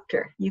the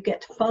doctor. You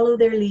get to follow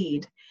their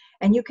lead.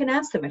 And you can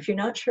ask them, if you're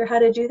not sure how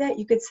to do that,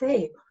 you could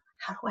say,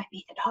 how do I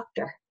be the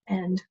doctor?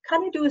 And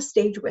kind of do a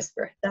stage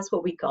whisper. That's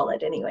what we call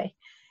it anyway.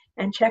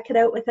 And check it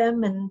out with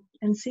them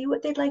and see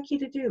what they'd like you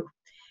to do.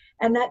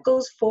 And that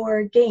goes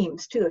for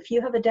games too. If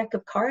you have a deck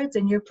of cards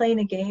and you're playing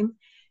a game,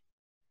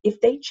 if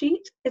they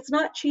cheat, it's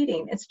not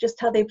cheating. It's just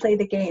how they play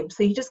the game.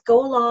 So you just go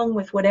along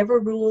with whatever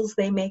rules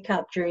they make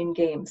up during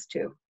games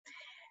too.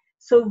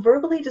 So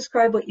verbally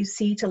describe what you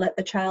see to let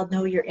the child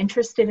know you're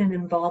interested and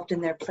involved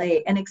in their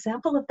play. An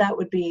example of that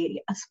would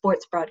be a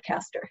sports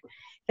broadcaster.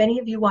 If any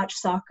of you watch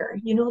soccer,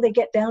 you know they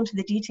get down to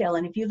the detail,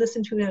 and if you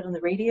listen to it on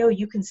the radio,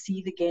 you can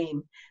see the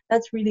game.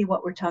 That's really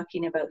what we're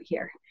talking about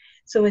here.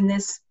 So in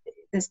this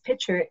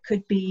picture, it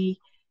could be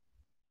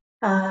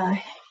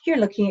you're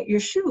looking at your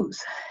shoes,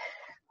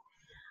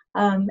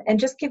 and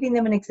just giving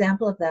them an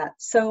example of that.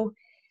 So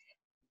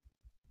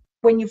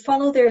when you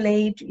follow their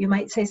lead, you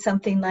might say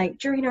something like,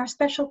 during our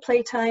special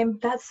playtime,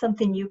 that's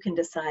something you can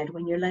decide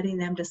when you're letting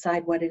them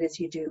decide what it is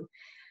you do.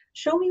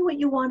 Show me what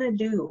you want to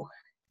do.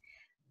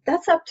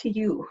 That's up to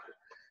you.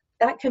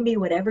 That can be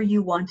whatever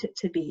you want it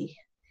to be.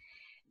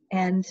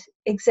 And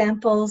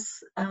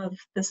examples of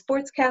the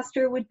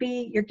sportscaster would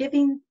be, you're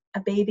giving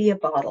a baby a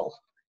bottle.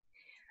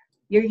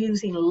 You're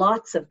using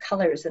lots of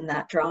colors in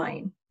that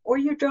drawing, or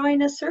you're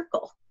drawing a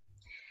circle.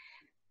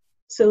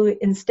 So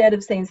instead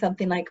of saying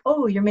something like,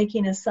 oh, you're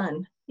making a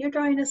sun, you're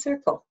drawing a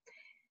circle.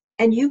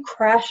 And you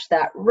crash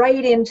that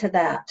right into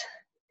that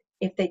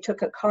if they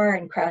took a car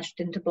and crashed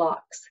into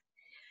blocks.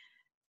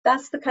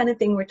 That's the kind of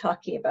thing we're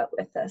talking about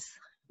with this.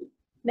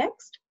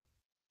 Next.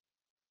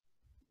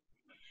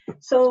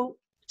 So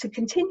to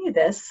continue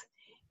this,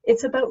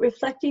 it's about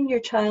reflecting your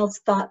child's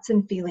thoughts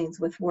and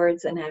feelings with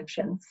words and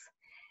actions.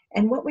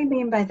 And what we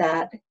mean by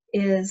that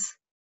is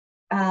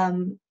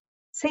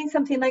saying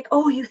something like,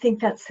 oh, you think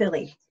that's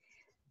silly.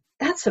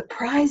 That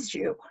surprised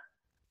you.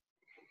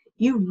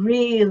 You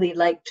really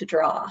like to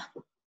draw.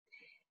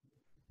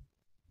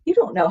 You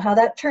don't know how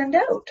that turned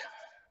out.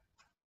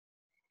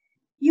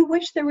 You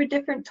wish there were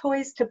different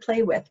toys to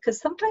play with,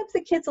 because sometimes the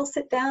kids will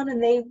sit down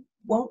and they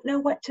won't know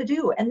what to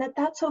do, and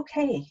that's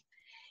okay.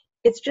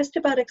 It's just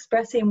about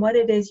expressing what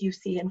it is you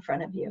see in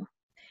front of you.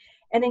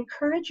 And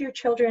encourage your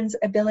children's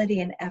ability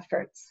and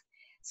efforts.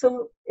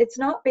 So it's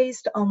not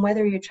based on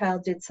whether your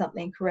child did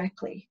something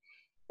correctly.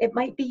 It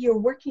might be you're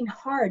working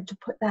hard to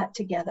put that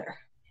together.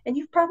 And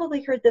you've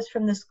probably heard this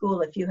from the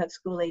school if you have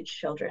school-age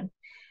children.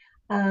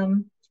 You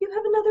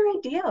have another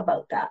idea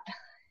about that.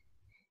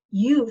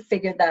 You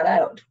figured that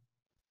out.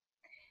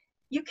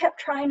 You kept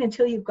trying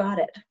until you got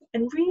it,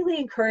 and really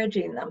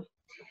encouraging them.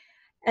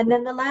 And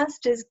then the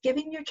last is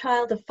giving your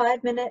child a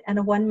 5-minute and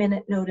a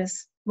 1-minute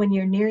notice when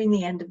you're nearing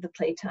the end of the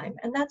playtime.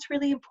 And that's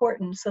really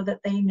important so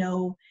that they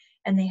know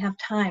and they have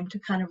time to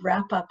kind of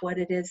wrap up what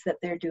it is that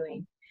they're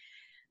doing.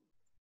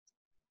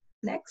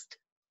 Next.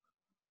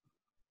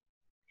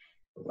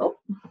 Oh,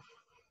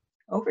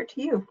 over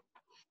to you.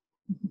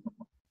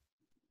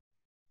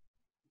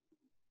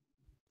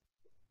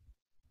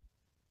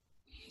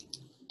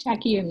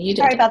 Jackie, you're muted.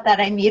 Sorry about that.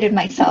 I muted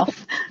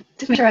myself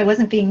to make sure I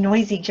wasn't being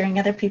noisy during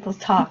other people's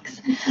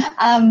talks.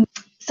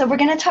 So we're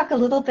going to talk a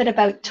little bit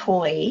about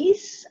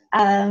toys,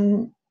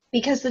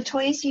 because the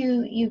toys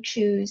you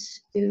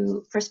choose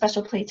for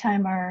special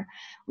playtime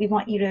we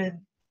want you to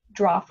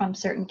draw from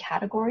certain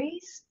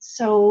categories.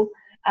 So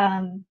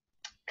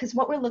because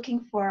what we're looking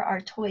for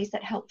are toys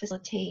that help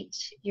facilitate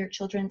your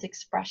children's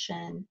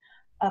expression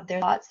of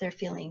their thoughts, their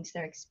feelings,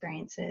 their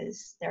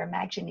experiences, their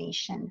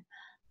imagination,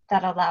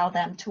 that allow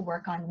them to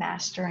work on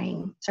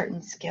mastering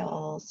certain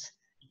skills.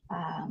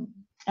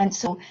 And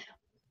so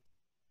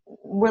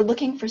we're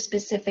looking for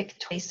specific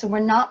toys. So we're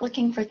not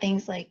looking for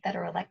things like that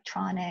are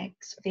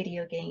electronics,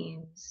 video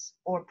games,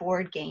 or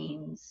board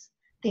games,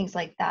 things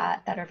like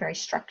that are very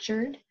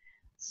structured.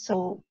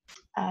 So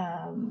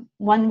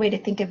one way to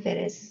think of it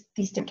is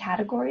these different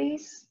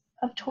categories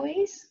of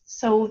toys.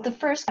 So the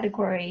first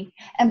category,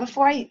 and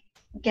before I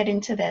get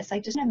into this, I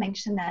just want to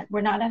mention that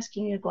we're not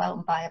asking you to go out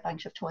and buy a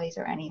bunch of toys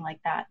or anything like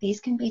that. These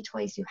can be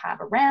toys you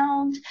have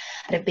around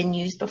that have been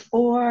used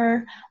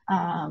before.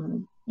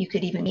 You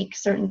could even make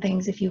certain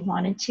things if you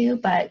wanted to,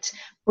 but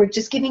we're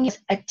just giving you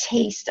a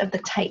taste of the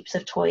types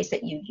of toys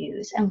that you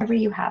use, and whatever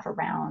you have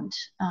around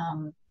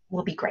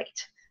will be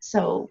great.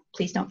 So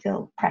please don't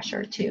feel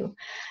pressure to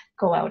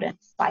go out and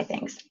buy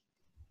things.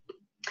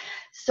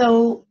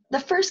 So the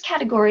first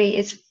category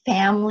is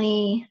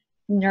family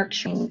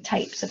nurturing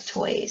types of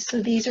toys.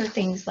 So these are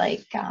things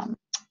like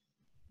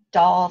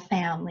doll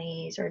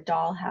families or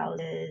doll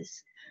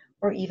houses,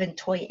 or even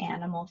toy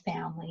animal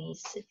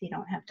families if you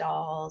don't have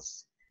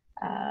dolls,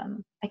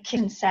 a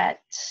kitchen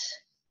set,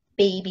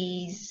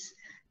 babies,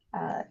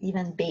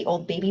 even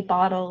old baby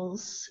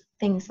bottles,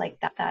 things like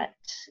that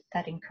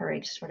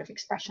encourage sort of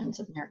expressions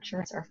of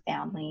nurture or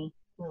family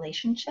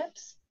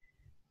relationships.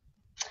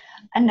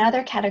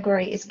 Another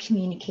category is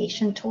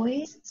communication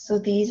toys. So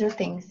these are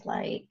things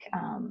like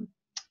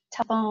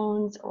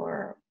telephones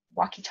or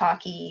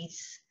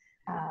walkie-talkies.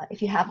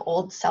 If you have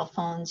old cell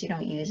phones you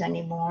don't use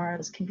anymore,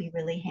 those can be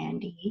really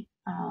handy.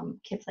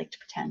 Kids like to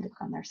pretend to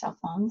look on their cell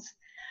phones.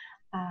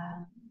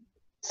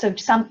 So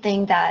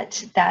something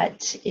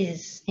that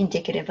is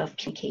indicative of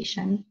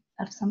communication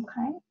of some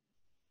kind.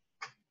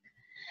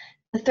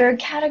 The third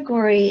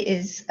category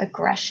is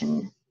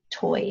aggression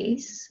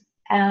toys.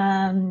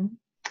 And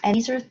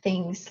these are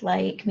things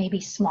like maybe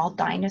small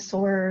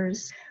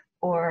dinosaurs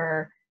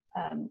or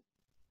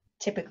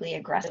typically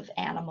aggressive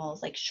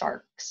animals like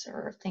sharks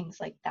or things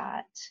like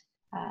that.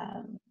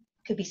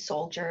 Could be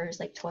soldiers,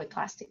 like toy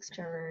plastic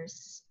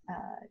soldiers,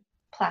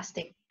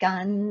 plastic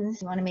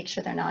guns. You want to make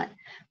sure they're not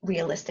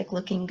realistic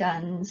looking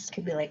guns.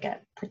 Could be like a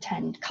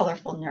pretend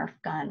colorful Nerf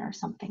gun or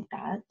something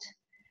like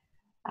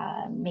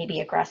that. Maybe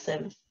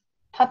aggressive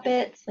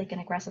puppets, like an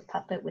aggressive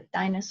puppet with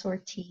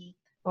dinosaur teeth,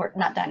 or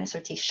not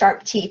dinosaur teeth,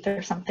 sharp teeth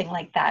or something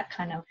like that,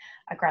 kind of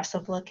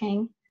aggressive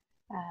looking.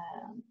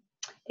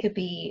 It could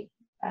be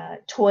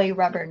toy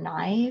rubber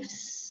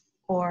knives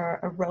or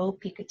a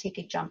rope. You could take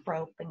a jump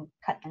rope and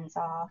cut ends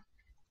off,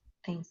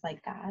 things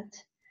like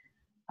that.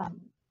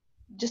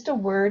 Just a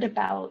word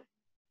about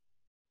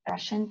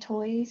aggression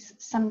toys.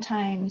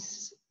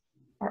 Sometimes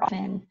or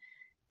often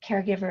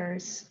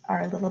caregivers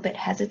are a little bit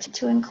hesitant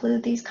to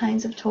include these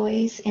kinds of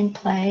toys in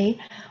play,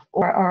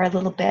 or are a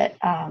little bit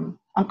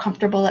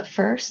uncomfortable at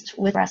first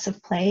with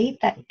aggressive play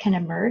that can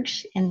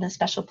emerge in the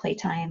special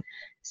playtime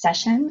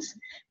sessions.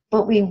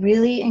 But we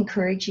really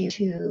encourage you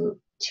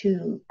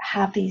to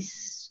have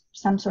these,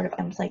 some sort of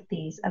items like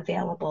these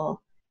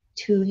available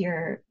to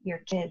your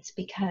kids,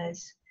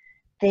 because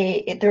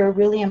they're a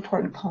really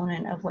important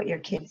component of what your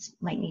kids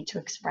might need to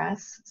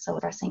express. So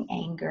expressing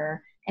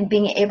anger and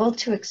being able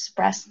to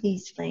express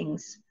these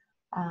things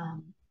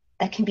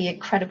that can be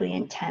incredibly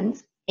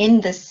intense in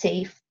the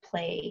safe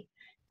play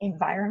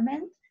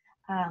environment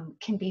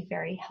can be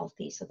very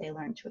healthy. So they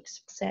learn to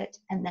express it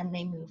and then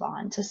they move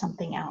on to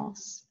something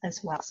else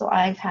as well. So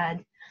I've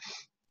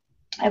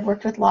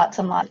worked with lots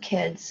and lots of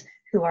kids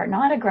who are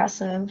not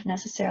aggressive,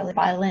 necessarily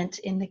violent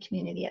in the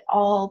community at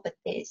all, but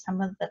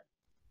some of the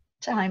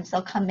times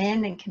they'll come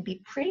in and can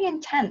be pretty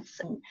intense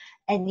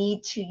and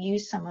need to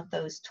use some of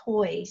those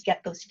toys,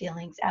 get those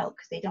feelings out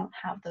because they don't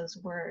have those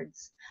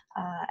words,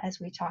 as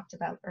we talked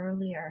about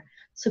earlier.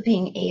 So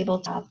being able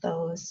to have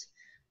those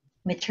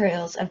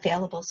materials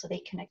available so they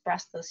can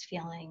express those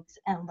feelings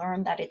and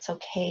learn that it's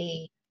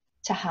okay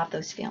to have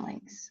those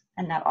feelings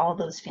and that all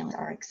those feelings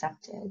are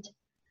accepted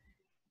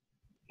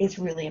is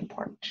really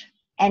important.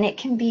 And it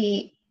can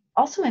be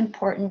also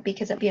important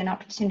because it'll be an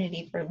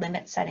opportunity for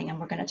limit setting, and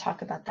we're going to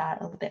talk about that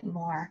a little bit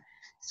more.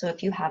 So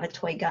if you have a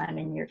toy gun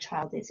and your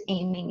child is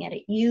aiming it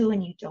at you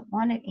and you don't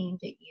want it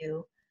aimed at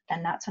you,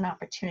 then that's an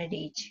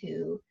opportunity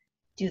to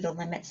do the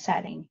limit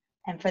setting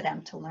and for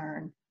them to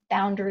learn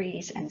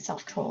boundaries and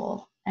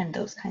self-control and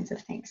those kinds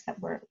of things that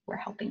we're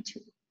helping to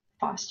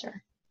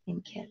foster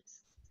in kids.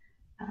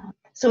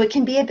 So it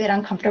can be a bit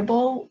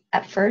uncomfortable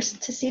at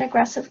first to see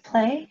aggressive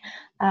play,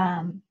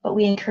 but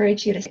we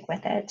encourage you to stick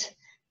with it.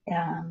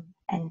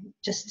 And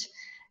just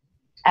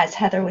as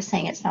Heather was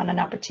saying, it's not an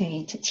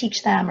opportunity to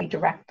teach them or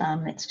redirect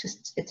them.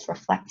 It's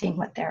reflecting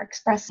what they're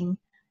expressing.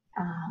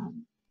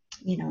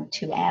 You know,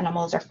 to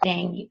animals or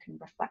fighting, you can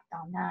reflect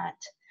on that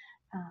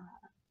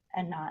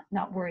and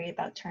not worry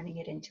about turning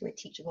it into a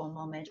teachable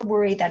moment.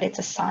 Worry that it's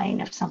a sign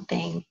of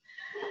something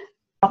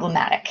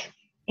problematic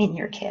in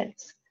your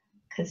kids,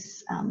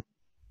 because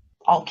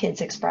all kids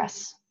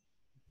express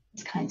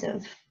these kinds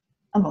of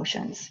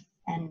emotions.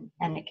 And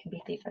it can be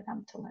healthy for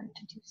them to learn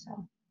to do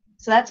so.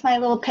 So that's my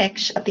little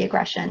pitch of the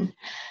aggression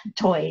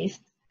toys.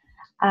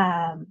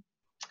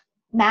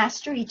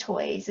 Mastery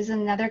toys is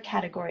another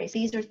category.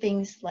 These are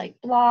things like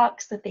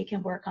blocks that they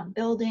can work on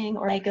building,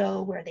 or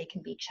Lego where they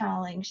can be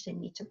challenged and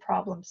need to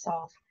problem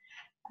solve.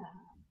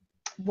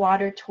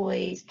 Water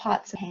toys,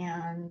 pots and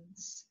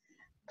pans,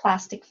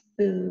 plastic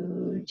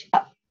food,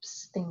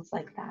 cups, things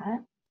like that.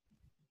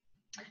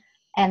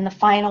 And the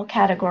final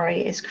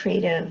category is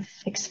creative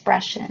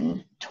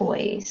expression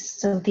toys.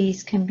 So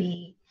these can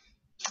be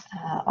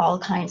all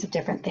kinds of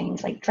different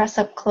things, like dress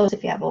up clothes,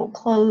 if you have old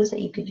clothes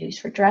that you could use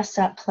for dress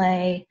up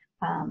play,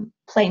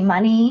 play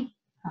money,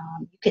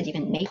 you could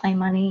even make play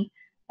money,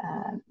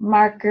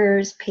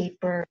 markers,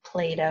 paper,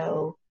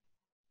 Play-Doh,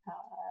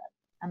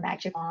 a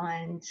magic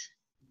wand,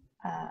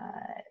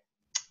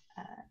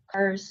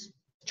 cars,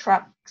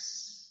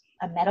 trucks,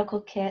 a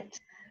medical kit,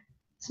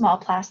 small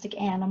plastic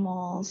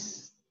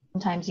animals.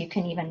 Sometimes you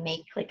can even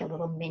make like a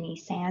little mini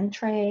sand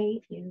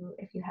tray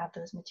if you have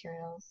those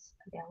materials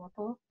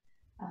available.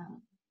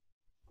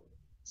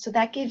 So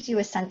that gives you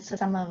a sense of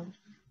some of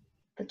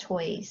the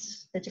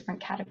toys, the different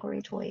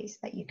category toys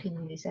that you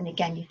can use. And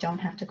again, you don't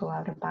have to go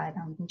out and buy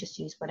them. You can just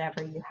use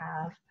whatever you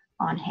have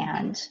on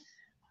hand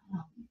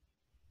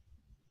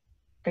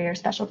for your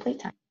special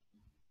playtime.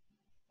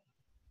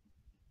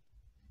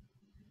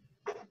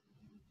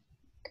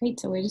 Great,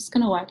 so we're just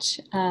gonna watch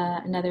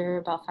another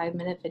about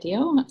 5-minute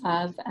video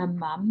of a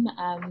mom,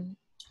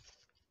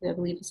 who I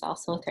believe is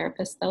also a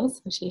therapist though,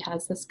 so she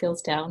has the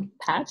skills down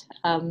pat.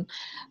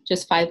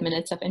 Just 5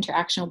 minutes of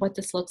interaction, what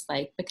this looks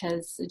like,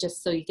 because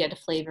just so you get a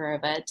flavor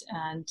of it.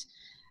 And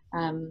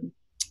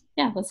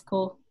yeah, let's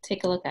go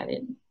take a look at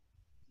it.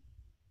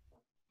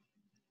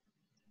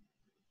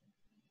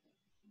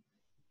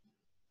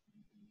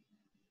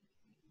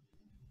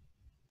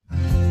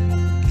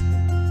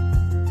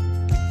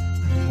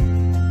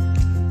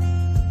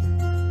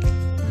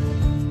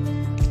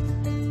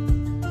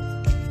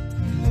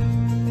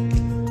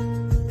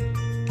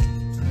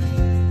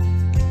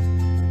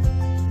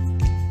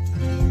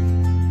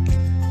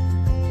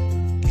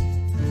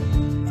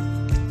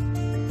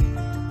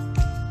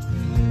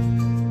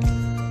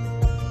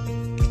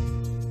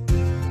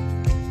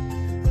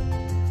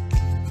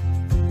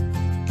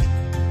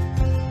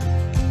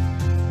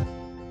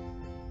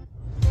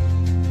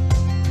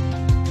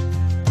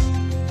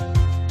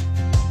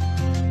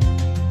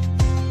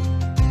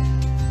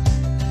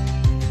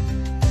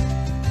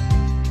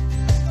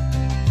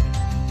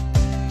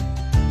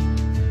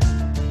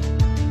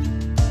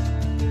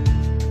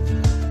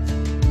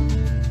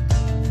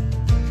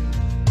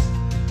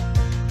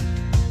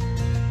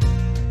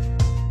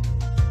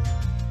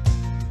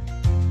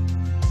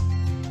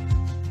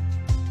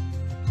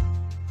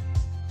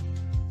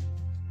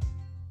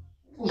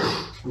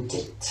 We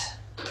did it.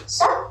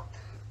 So,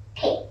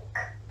 pink.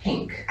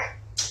 Pink.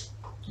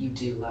 You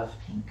do love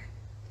pink.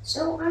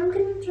 So I'm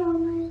gonna draw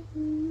my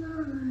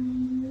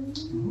line.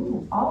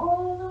 Ooh,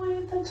 all the way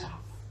at the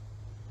top.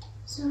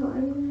 So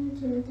I'm gonna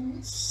do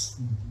this.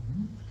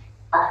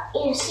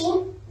 You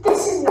see,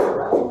 this is not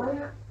really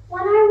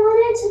what I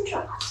wanted to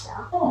draw. So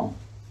Oh,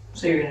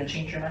 so you're gonna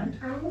change your mind?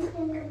 I'm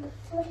gonna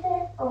flip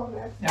it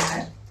over.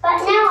 Okay. But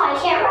now I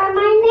can't write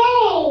my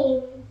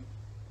name.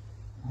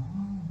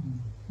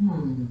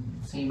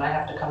 So you might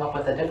have to come up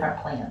with a different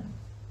plan.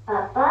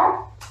 But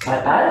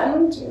But I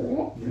can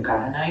do it. you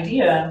got an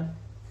idea.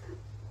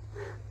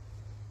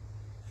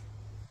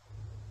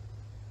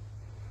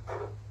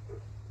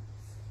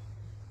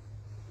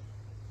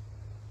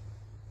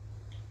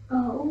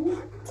 O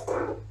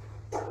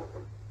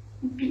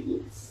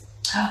B.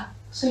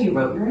 So you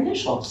wrote your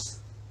initials.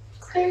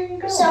 There you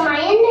go. So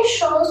my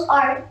initials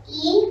are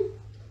E.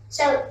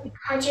 So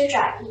how'd you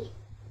draw E?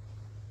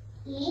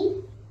 E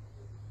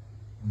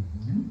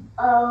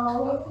O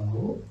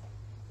O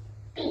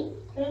B.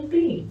 and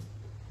B.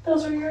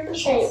 Those are your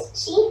So initials.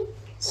 see,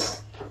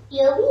 E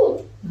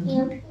O B.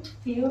 E O B.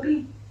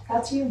 D-O-B.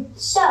 That's you.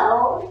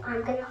 So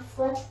I'm gonna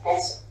flip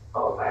this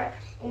over,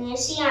 and you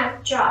see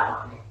I've drawn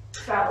on it.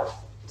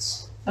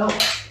 Oh.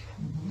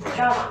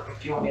 Draw on it.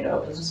 Do you want me to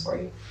open this for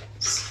you?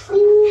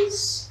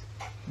 Please.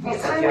 And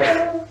Looks I'm like you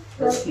have gonna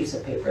this flip piece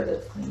of paper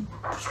that's clean.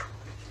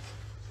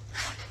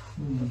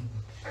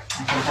 I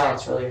can tell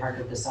it's really hard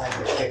to decide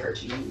which paper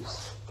to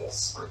use.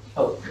 this one.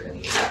 Oh, you're gonna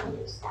use that one.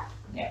 Use that.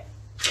 Yeah.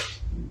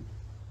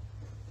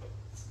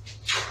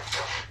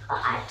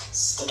 I have to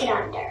stick it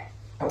under.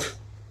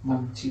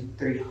 1, 2,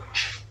 3.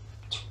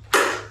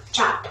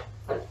 Chop.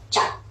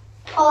 Chop.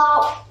 Pull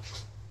out.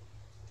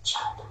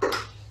 Chop.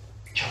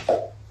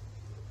 Chop.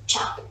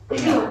 Chop.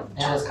 Yeah,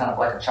 it is kind of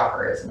like a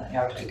chopper, isn't it? You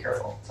have to be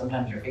careful.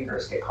 Sometimes your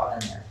fingers get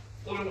caught in there.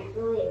 Yeah, and it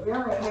really,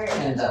 really hurts.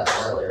 And it does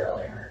really,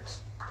 really hurt.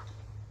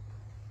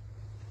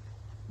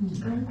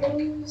 I'm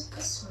gonna use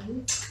this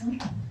one.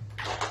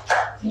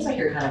 Seems like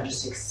you're kind of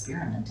just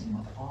experimenting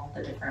with all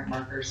the different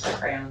markers and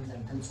crayons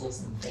and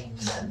pencils and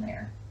things in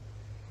there.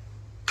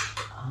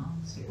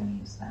 So you're going to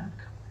use that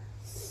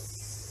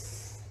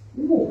color.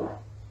 Ooh.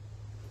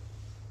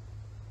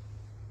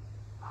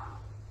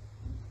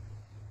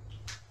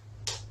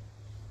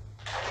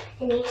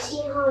 And you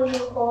see how you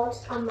hold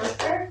a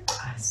marker?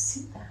 I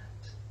see that.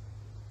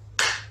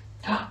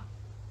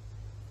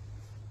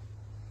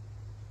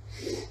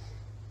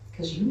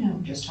 Because you know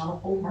just how to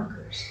hold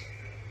markers.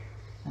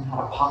 And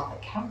how to pop the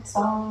caps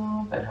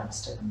off and how to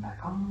stick them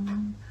back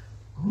on.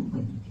 Ooh, and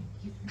you can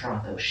even draw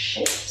those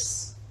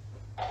shapes.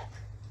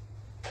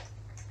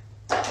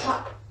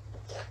 Chop.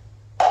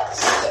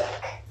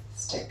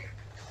 Stick.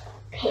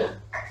 Pink.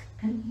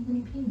 And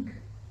even pink.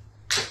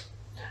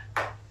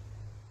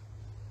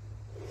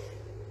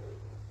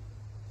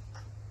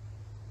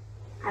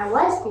 I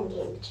was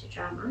thinking to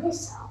draw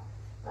myself,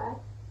 but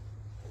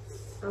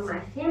for my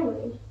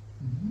family.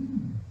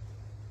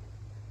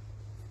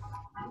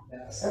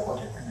 There are several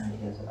different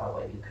ideas about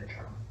what you could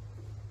draw.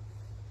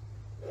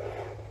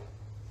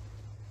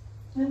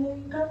 And there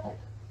you go.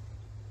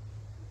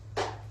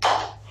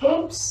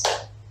 Hoops.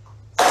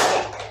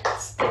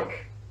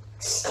 Stick.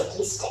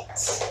 Sticky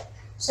sticks.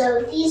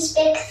 So these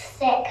big,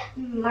 thick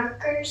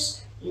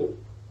markers, you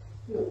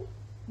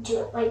do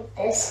it like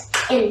this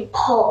and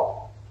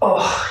pull.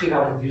 Oh, you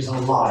gotta use a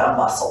lot of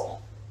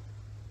muscle.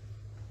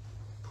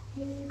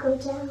 And you go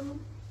down,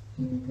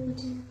 and you go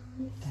down.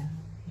 Down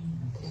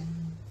and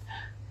down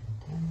and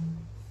down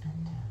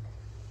and down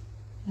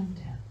and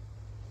down.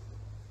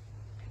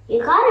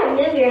 You gotta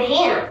move your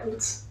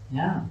hands.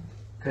 Yeah.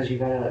 Because you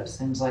gotta,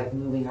 seems like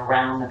moving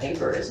around the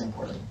paper is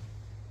important.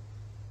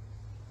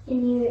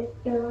 And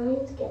your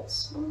lines get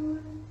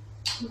smaller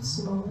and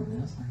smaller.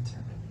 Those lines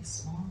are really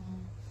small.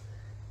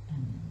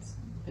 And then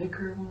some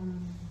bigger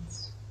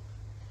ones.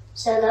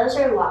 So those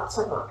are lots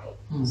of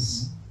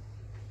lines.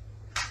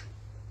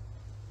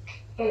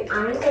 And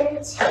I'm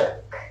gonna take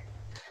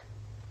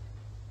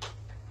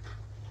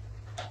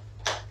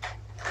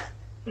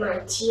my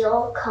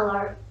teal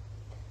color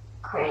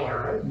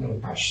crayon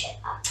and push it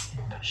up.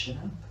 And push it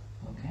up.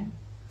 Okay.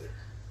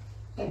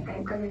 And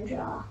I'm gonna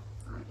draw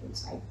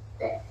lines like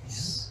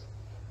this.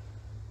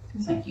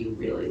 Seems like you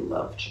really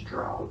love to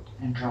draw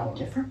and draw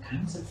different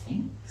kinds of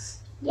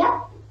things.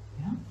 Yep.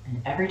 Yeah.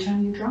 And every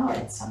time you draw,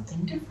 it's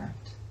something different.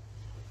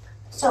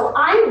 So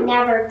I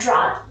never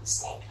draw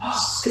these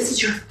things. This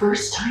is your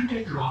first time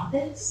to draw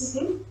this?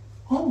 Mm-hmm.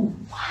 Oh,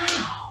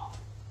 wow.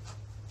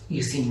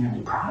 You seem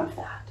really proud of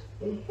that.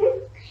 Mm-hmm.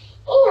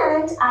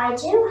 And I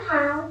do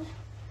have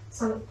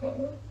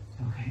something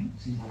Okay.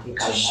 So you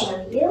to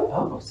show you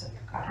Oh, so you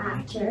got it.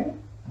 after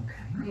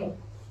Okay. I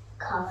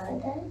color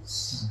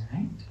this. All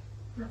right.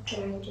 After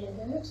I do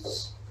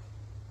this.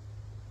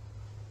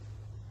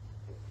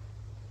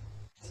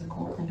 The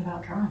cool thing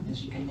about drawing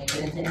is you can make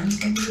it into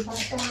anything you like.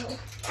 So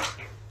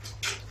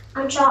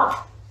I'm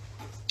chalk.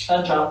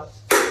 Undraw.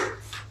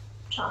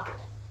 Chalk.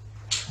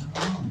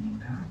 Oh, you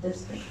got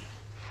this thing.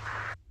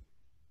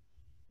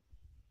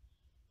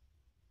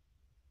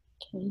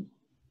 Okay,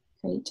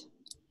 great.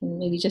 And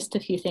maybe just a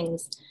few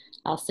things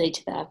I'll say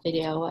to that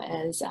video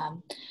is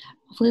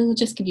hopefully it'll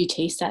just give you a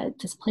taste that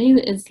this play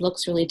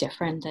looks really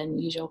different than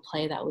usual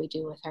play that we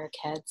do with our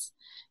kids.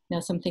 You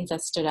know, some things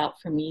that stood out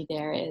for me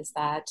there is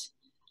that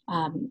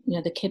you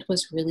know, the kid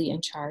was really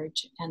in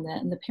charge, and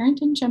the parent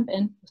didn't jump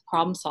in with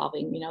problem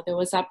solving. You know, there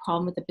was that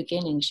problem at the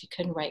beginning. She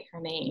couldn't write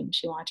her name.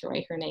 She wanted to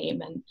write her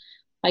name. And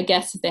I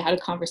guess if they had a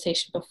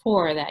conversation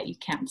before that you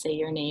can't say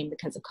your name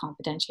because of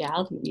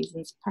confidentiality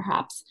reasons,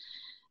 perhaps.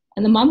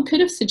 And the mom could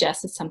have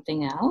suggested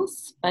something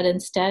else, but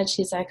instead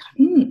she's like,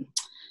 I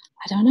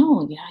don't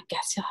know, you know, I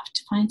guess you'll have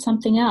to find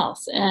something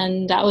else.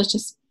 And that was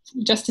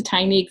just a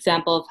tiny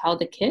example of how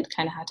the kid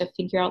kind of had to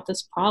figure out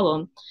this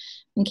problem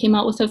and came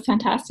out with a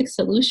fantastic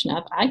solution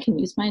of, I can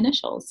use my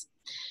initials.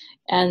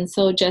 And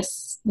so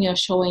just, you know,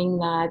 showing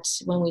that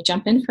when we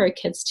jump in for our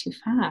kids too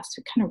fast,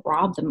 we kind of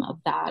rob them of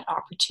that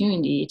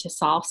opportunity to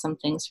solve some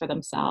things for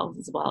themselves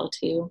as well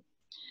too.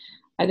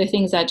 Other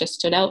things that just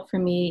stood out for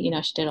me, you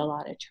know, she did a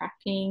lot of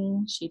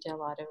tracking, she did a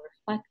lot of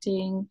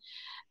reflecting.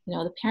 You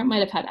know, the parent might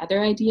have had other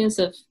ideas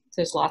of,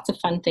 there's lots of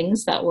fun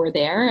things that were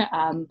there,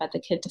 but the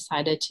kid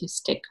decided to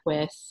stick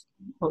with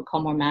what we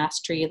call more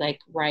mastery, like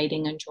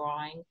writing and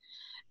drawing.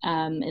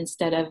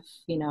 Instead of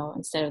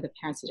the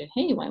parents saying,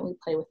 hey, why don't we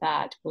play with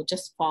that? We'll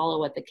just follow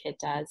what the kid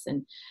does.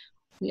 And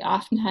we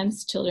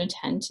oftentimes, children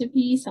tend to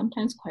be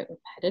sometimes quite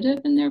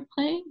repetitive in their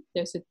play.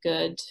 There's a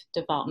good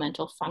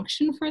developmental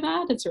function for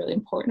that. It's really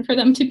important for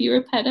them to be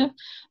repetitive,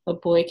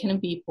 but boy, can it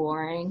be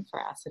boring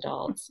for us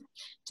adults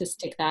to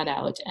stick that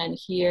out. And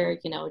here,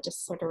 you know,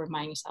 just sort of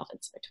remind yourself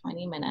it's for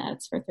 20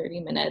 minutes, for 30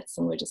 minutes,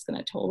 and we're just going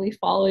to totally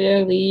follow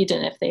their lead.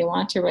 And if they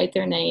want to write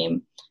their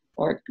name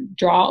or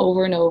draw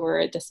over and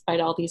over, despite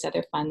all these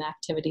other fun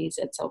activities,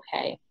 it's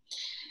okay.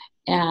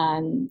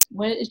 And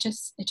what it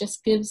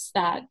just gives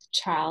that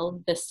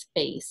child the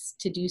space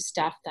to do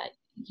stuff that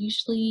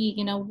usually,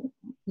 you know,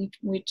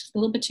 we're just a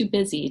little bit too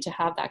busy to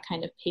have that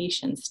kind of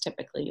patience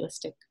typically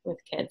with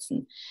kids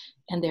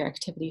and their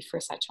activity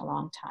for such a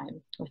long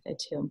time with it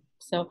too.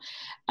 So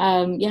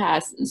yeah,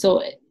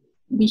 so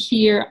we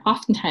hear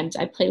oftentimes,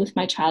 I play with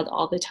my child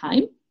all the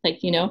time,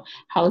 like, you know,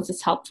 how is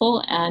this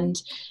helpful?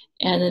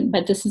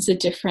 But this is a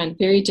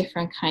very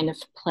different kind of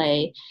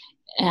play.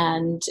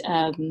 And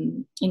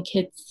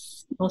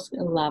kids mostly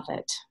love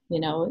it.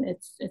 You know,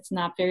 it's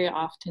not very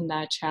often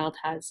that a child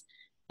has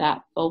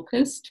that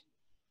focused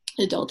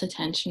adult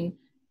attention,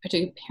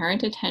 particularly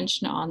parent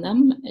attention on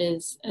them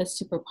is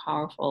super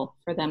powerful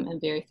for them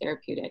and very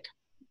therapeutic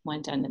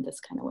when done in this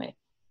kind of way.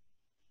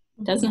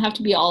 It doesn't have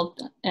to be all,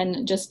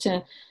 and just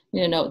to,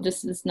 you know,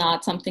 this is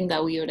not something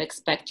that we would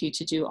expect you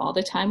to do all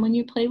the time when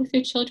you play with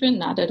your children,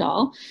 not at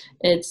all.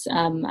 It's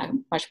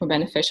much more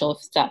beneficial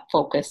if that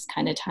focused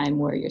kind of time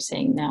where you're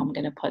saying, now I'm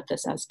going to put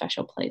this as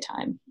special play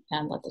time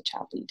and let the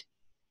child lead.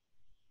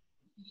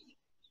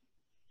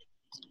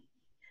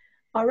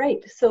 All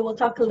right, so we'll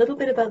talk a little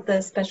bit about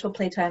the special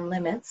playtime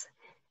limits.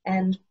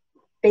 And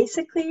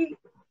basically,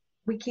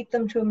 we keep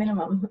them to a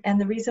minimum. And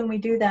the reason we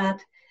do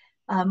that,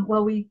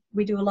 well, we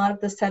do a lot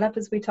of the setup,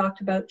 as we talked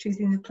about,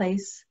 choosing the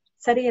place,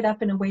 setting it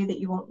up in a way that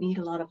you won't need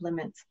a lot of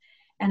limits.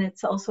 And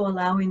it's also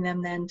allowing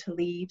them then to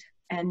lead,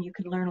 and you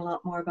can learn a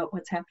lot more about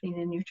what's happening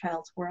in your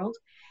child's world.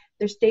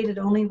 They're stated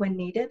only when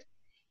needed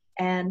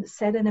and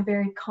said in a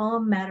very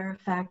calm,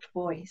 matter-of-fact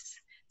voice.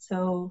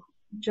 So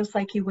just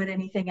like you would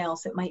anything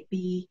else, it might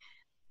be,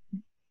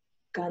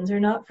 guns are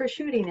not for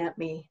shooting at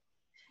me.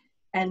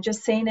 And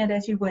just saying it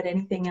as you would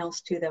anything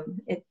else to them.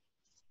 It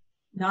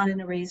not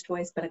in a raised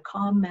voice, but a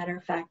calm,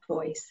 matter-of-fact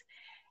voice.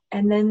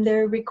 And then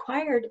they're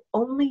required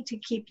only to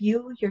keep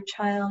you, your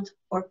child,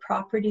 or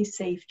property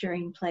safe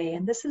during play.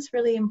 And this is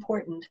really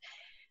important,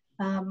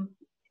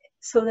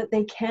 so that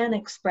they can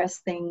express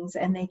things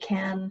and they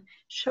can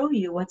show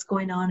you what's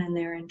going on in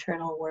their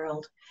internal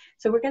world.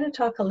 So we're going to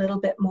talk a little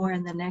bit more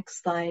in the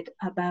next slide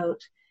about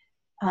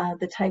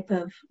the type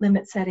of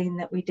limit setting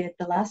that we did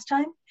the last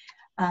time,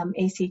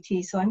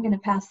 ACT. So I'm going to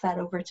pass that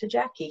over to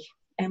Jackie.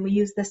 And we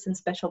use this in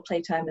special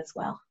playtime as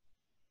well.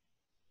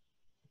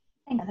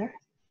 Thanks, Heather.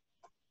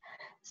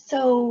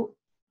 So,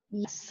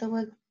 yes, so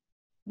a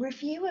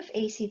review of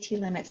ACT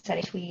limit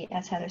setting,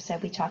 as Heather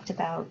said, we talked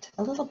about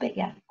a little bit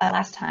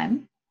last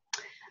time.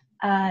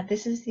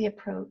 This is the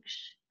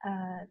approach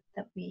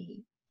that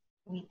we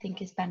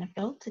think is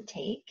beneficial to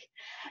take.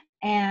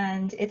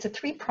 And it's a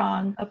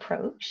three-pronged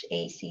approach,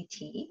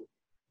 ACT.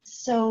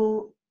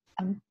 So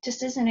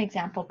just as an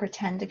example,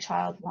 pretend a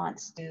child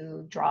wants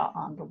to draw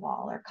on the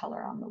wall or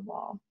color on the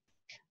wall.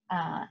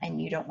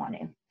 And you don't want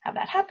to have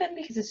that happen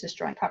because it's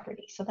destroying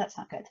property. So that's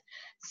not good.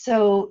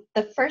 So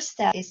the first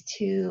step is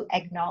to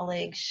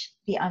acknowledge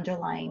the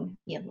underlying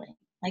feeling.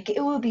 Like, it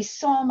will be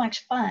so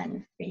much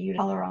fun for you to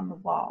color on the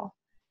wall.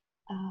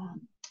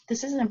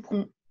 This is an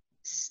important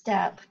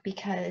step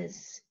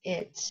because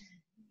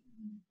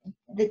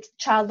the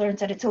child learns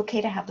that it's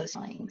okay to have those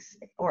feelings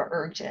or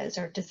urges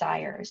or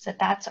desires,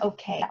 that's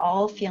okay.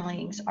 All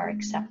feelings are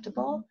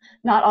acceptable.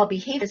 Not all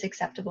behavior is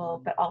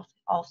acceptable, but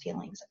all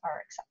feelings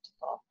are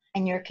acceptable.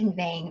 And you're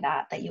conveying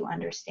that you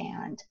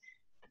understand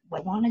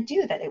what you want to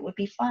do, that it would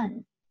be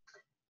fun.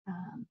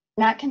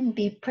 That can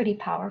be pretty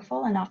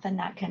powerful, and often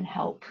that can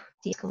help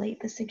de-escalate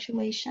the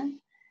situation.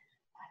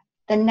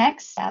 The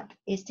next step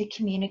is to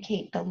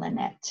communicate the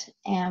limit,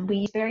 and we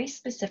use very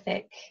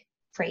specific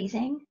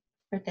phrasing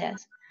for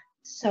this.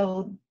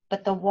 So,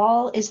 but the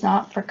wall is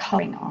not for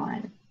coloring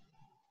on.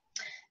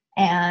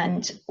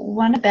 And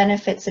one of the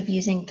benefits of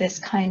using this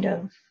kind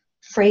of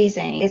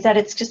phrasing is that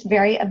it's just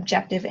very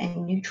objective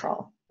and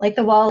neutral. Like,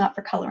 the wall is not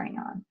for coloring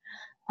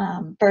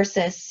on,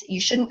 versus you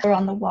shouldn't color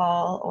on the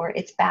wall, or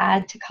it's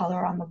bad to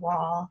color on the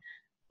wall,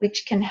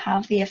 which can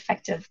have the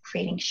effect of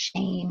creating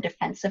shame,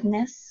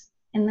 defensiveness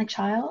in the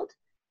child.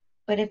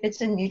 But if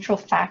it's a neutral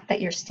fact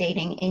that you're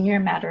stating in your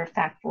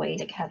matter-of-fact voice,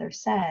 like Heather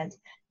said,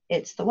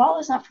 it's the wall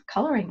is not for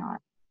coloring on.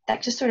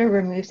 That just sort of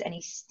removes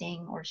any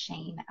sting or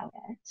shame out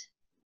of it.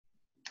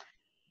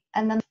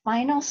 And then the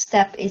final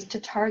step is to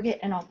target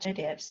an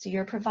alternative. So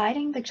you're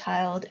providing the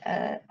child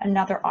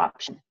another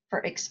option for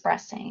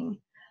expressing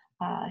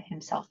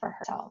himself or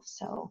herself.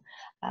 So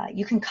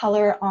you can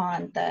color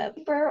on the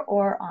paper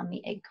or on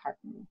the egg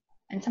carton.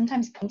 And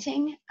sometimes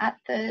pointing at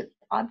the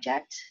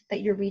object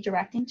that you're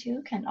redirecting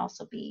to can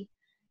also be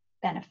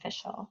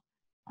beneficial.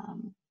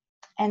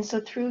 And so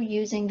through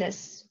using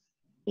this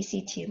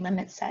ACT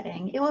limit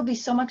setting, it will be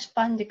so much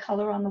fun to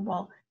color on the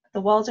wall.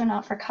 The walls are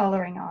not for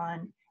coloring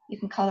on. You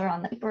can color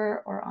on the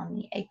paper or on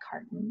the egg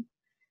carton.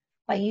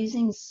 By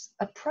using this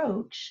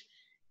approach,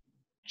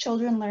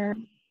 children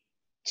learn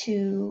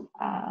to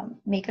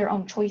make their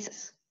own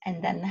choices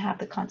and then have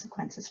the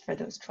consequences for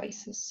those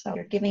choices. So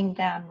you're giving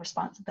them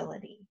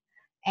responsibility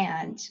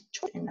and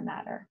choice in the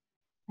matter.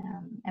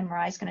 And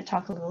Marei is going to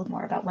talk a little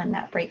more about when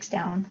that breaks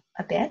down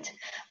a bit.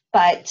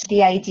 But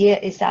the idea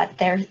is that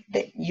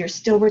you're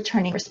still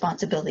returning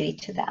responsibility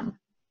to them,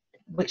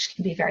 which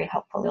can be very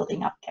helpful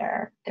building up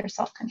their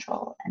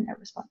self-control and their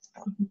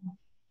responsibility.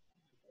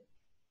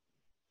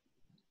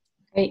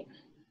 Great.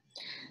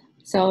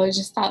 So I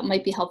just thought it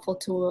might be helpful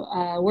to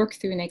work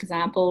through an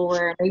example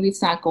where maybe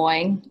it's not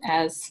going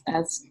as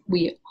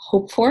we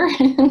hope for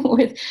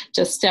with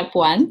just step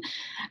one.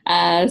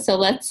 So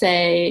let's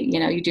say,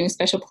 you're doing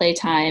special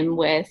playtime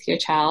with your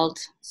child,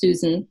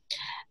 Susan,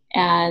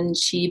 and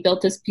she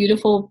built this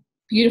beautiful,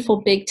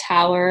 beautiful big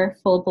tower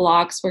full of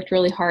blocks, worked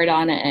really hard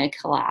on it, and it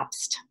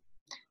collapsed.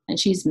 And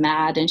she's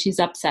mad and she's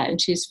upset and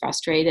she's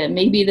frustrated.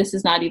 Maybe this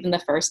is not even the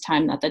first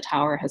time that the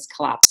tower has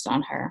collapsed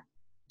on her.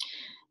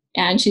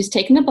 And she's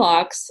taking the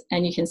blocks,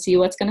 and you can see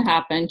what's going to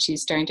happen.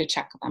 She's starting to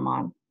check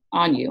them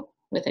on you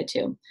with it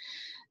too.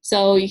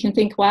 So you can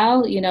think,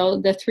 well,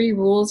 the three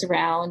rules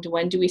around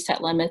when do we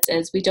set limits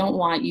is we don't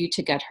want you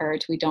to get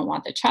hurt, we don't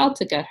want the child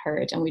to get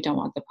hurt, and we don't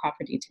want the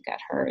property to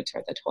get hurt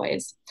or the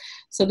toys.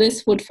 So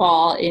this would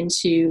fall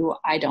into,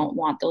 I don't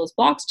want those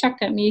blocks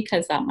chucked at me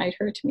because that might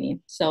hurt me.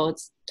 So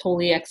it's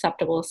totally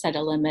acceptable to set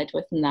a limit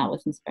within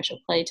special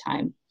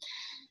playtime.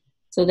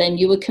 So then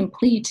you would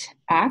complete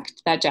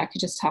act that Jackie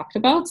just talked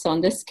about. So in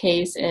this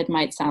case, it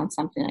might sound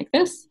something like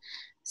this.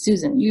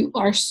 Susan, you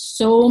are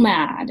so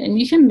mad. And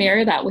you can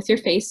mirror that with your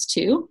face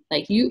too.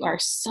 Like, you are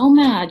so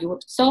mad. You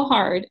worked so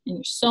hard and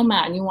you're so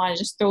mad and you want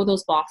to just throw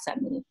those blocks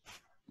at me,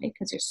 right?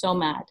 Because you're so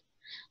mad.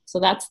 So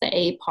that's the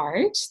A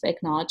part, the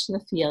acknowledge the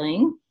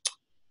feeling.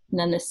 And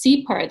then the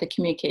C part, the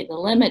communicate the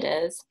limit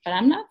is, but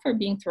I'm not for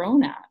being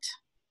thrown at,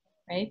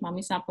 right?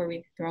 Mommy's not for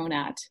being thrown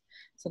at.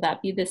 So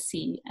that'd be the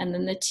C. And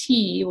then the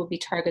T will be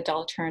target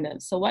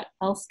alternative. So what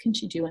else can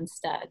she do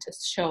instead to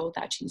show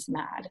that she's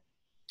mad?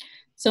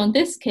 So in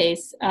this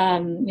case,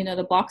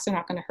 the blocks are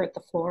not going to hurt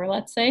the floor,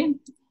 let's say,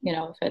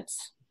 if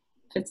it's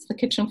it's the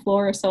kitchen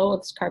floor or so,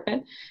 it's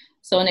carpet.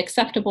 So an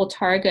acceptable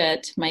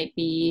target might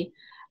be,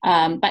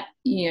 but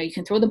you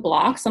can throw the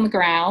blocks on the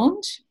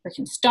ground, or you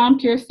can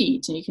stomp your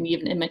feet, and you can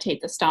even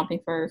imitate the stomping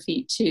for her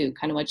feet too,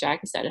 kind of what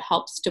Jackie said. It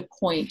helps to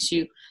point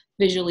to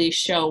visually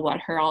show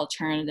what her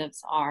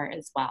alternatives are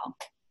as well.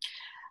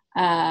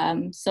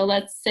 So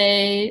let's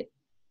say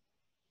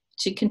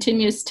she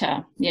continues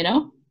to,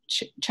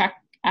 check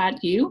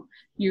at you,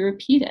 you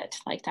repeat it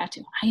like that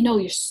too. I know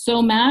you're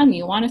so mad and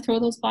you want to throw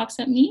those blocks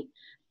at me.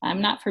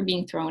 I'm not for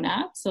being thrown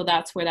at. So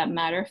that's where that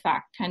matter of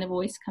fact kind of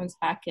voice comes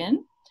back in.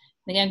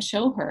 And again,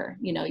 show her,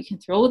 you can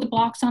throw the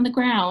blocks on the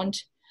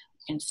ground,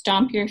 you can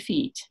stomp your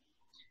feet.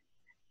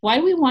 Why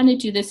we want to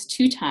do this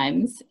 2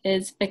 times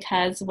is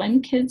because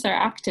when kids are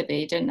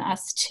activated, and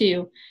us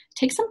too,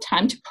 take some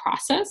time to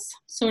process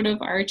sort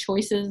of our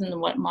choices and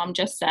what mom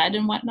just said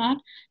and whatnot.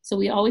 So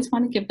we always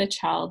want to give the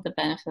child the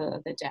benefit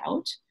of the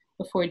doubt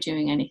before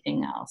doing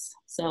anything else.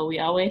 So we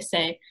always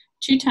say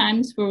 2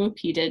 times will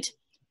repeat it,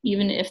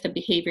 even if the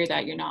behavior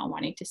that you're not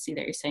wanting to see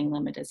that you're saying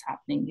limit is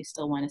happening, you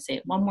still want to say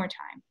it 1 more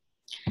time.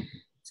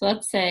 So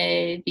let's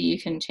say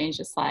you can change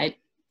the slide.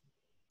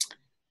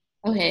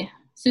 Okay,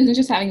 Susan's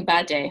just having a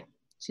bad day.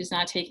 She's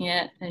not taking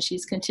it, and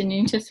she's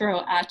continuing to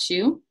throw at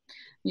you.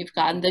 You've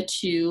gotten the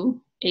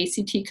 2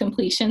 ACT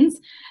completions.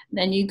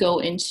 Then you go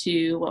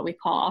into what we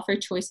call offer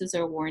choices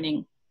or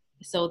warning.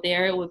 So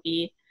there it would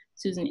be,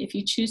 Susan, if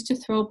you choose to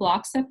throw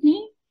blocks at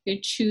me, you're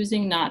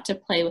choosing not to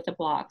play with the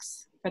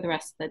blocks for the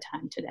rest of the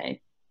time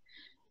today.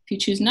 If you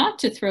choose not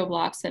to throw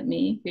blocks at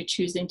me, you're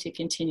choosing to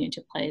continue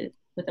to play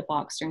with the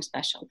blocks during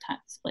special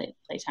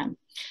playtime.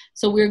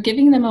 So we're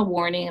giving them a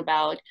warning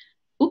about,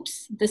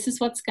 oops, this is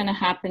what's going to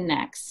happen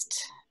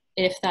next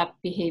if that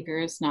behavior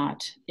is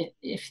not,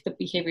 if the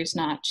behavior is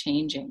not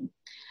changing.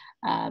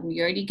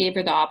 You already gave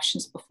her the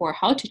options before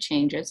how to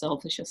change it, so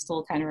hopefully she'll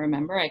still kind of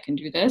remember, I can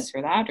do this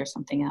or that or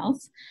something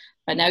else.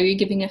 But now you're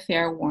giving a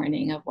fair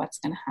warning of what's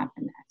going to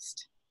happen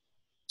next.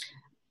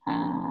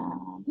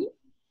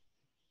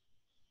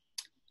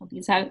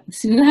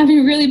 Susan's having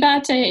a really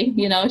bad day.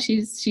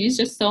 She's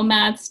just so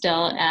mad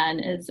still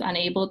and is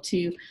unable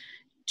to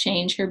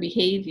change her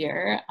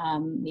behavior.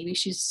 Maybe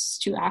she's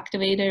too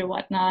activated or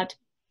whatnot.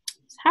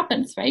 This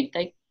happens, right?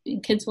 Like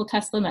kids will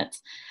test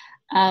limits.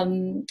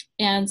 And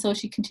so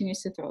she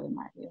continues to throw them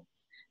at you.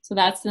 So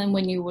that's then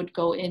when you would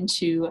go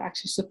into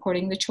actually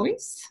supporting the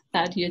choice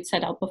that you had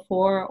set out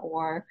before,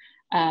 or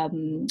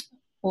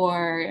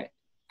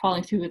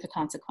following through with the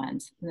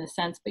consequence in a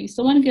sense, but you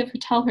still want to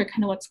tell her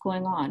kind of what's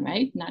going on,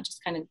 right? Not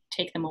just kind of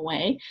take them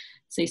away.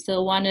 So you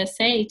still want to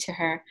say to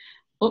her,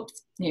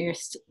 oops, you're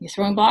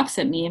throwing blocks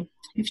at me.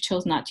 You've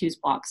chosen not to use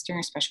blocks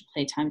during special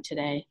playtime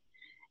today.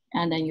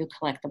 And then you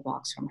collect the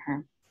blocks from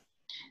her.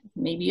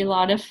 Maybe a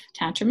lot of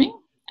tantruming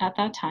at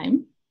that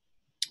time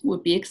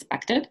would be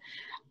expected.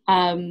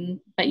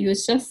 But you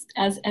was just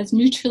as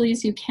neutrally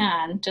as you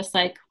can, just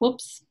like,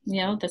 whoops,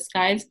 the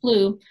sky is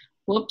blue.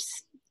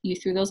 Whoops, you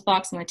threw those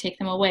blocks, I'm going to take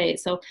them away.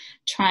 So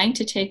trying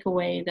to take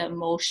away the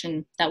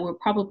emotion that we're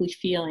probably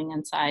feeling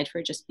inside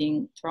for just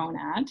being thrown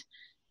at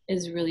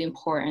is really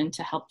important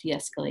to help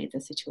de-escalate the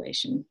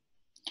situation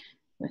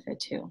with it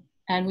too.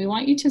 And we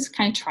want you to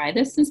kind of try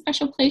this in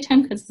special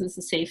playtime because this is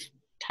a safe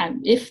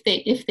time if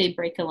they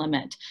break a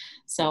limit.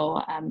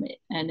 So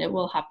and it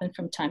will happen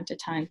from time to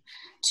time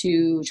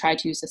to try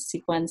to use a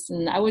sequence.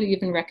 And I would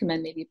even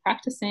recommend maybe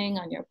practicing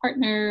on your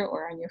partner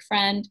or on your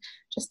friend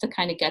just to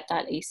kind of get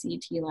that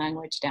ACT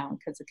language down,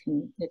 because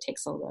it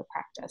takes a little bit of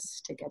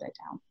practice to get it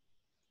down,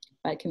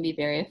 but it can be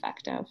very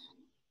effective.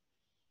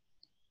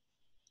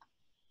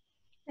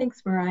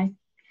 Thanks, Marei.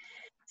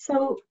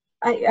 So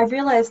I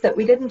realized that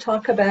we didn't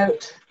talk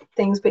about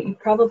things, but you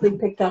probably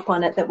picked up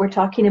on it, that we're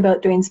talking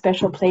about doing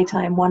special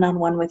playtime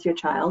one-on-one with your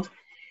child.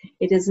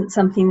 It isn't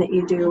something that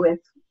you do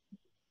with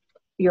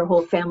your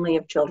whole family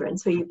of children.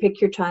 So you pick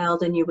your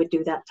child and you would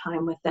do that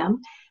time with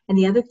them. And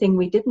the other thing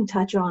we didn't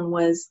touch on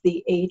was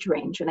the age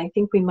range. And I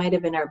think we might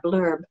have in our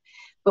blurb,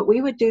 but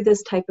we would do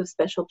this type of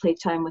special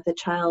playtime with a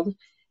child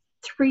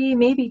 3,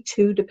 maybe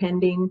 2,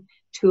 depending,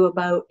 to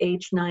about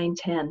age 9,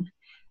 10.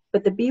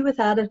 But the Be With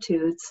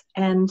Attitudes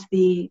and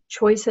the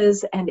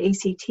choices and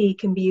ACT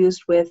can be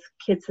used with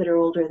kids that are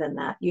older than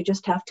that. You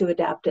just have to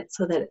adapt it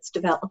so that it's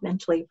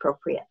developmentally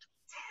appropriate.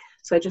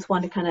 So I just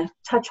want to kind of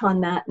touch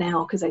on that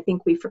now because I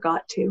think we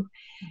forgot to.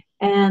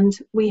 And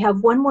we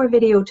have one more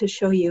video to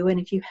show you. And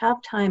if you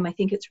have time, I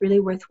think it's really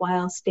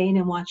worthwhile staying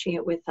and watching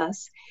it with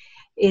us.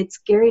 It's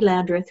Gary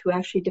Landreth, who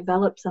actually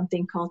developed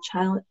something called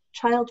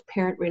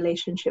child-parent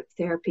relationship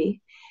therapy.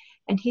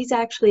 And he's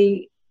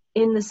actually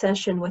in the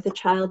session with a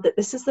child that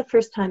this is the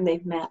first time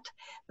they've met.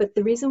 But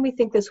the reason we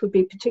think this would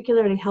be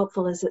particularly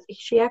helpful is that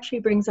she actually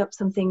brings up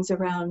some things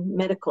around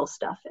medical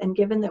stuff. And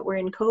given that we're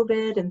in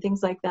COVID and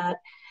things like that,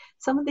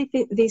 some of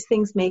these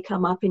things may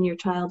come up in your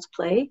child's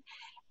play.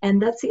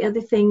 And that's the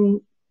other thing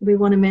we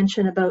want to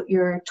mention about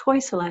your toy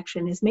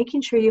selection, is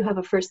making sure you have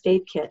a first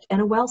aid kit, and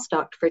a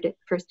well-stocked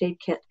first aid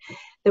kit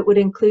that would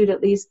include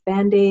at least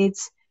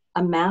Band-Aids,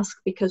 a mask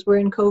because we're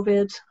in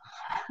COVID,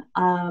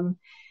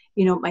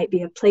 You know, it might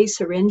be a play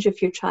syringe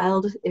if your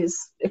child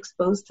is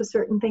exposed to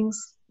certain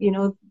things, you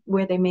know,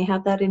 where they may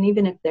have that. And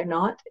even if they're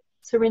not,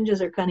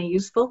 syringes are kind of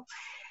useful.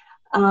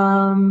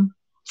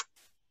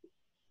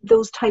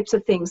 Those types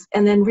of things.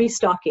 And then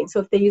restocking. So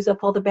if they use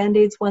up all the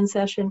Band-Aids one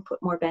session, put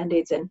more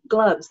Band-Aids in.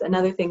 Gloves,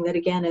 another thing that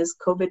again is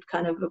COVID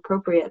kind of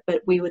appropriate,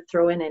 but we would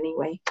throw in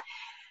anyway.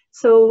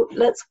 So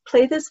let's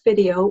play this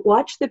video.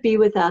 Watch the Be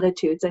With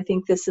Attitudes. I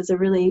think this is a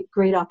really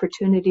great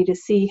opportunity to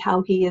see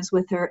how he is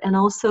with her and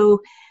also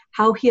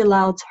how he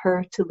allows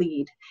her to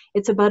lead.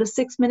 It's about a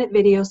 6-minute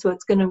video, so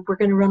we're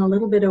gonna run a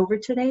little bit over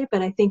today,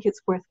 but I think it's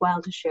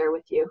worthwhile to share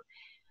with you.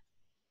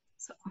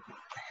 So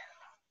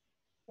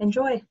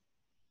enjoy.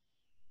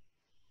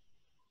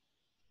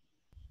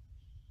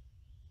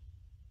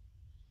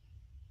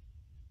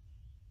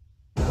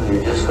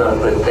 You're just going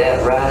to put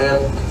that right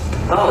up.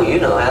 Oh, you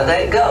know how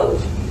that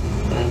goes.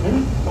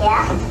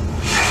 Yeah.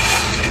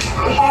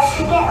 I have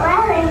to get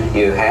ready.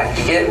 You have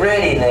to get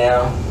ready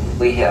now.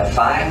 We have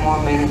 5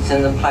 more minutes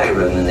in the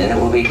playroom, and then it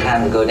will be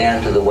time to go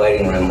down to the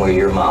waiting room where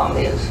your mom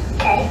is.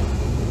 Okay.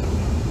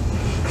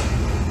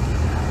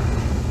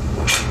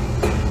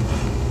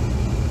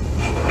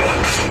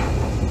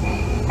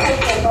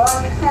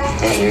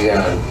 And you're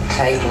going to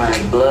take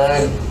my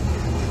blood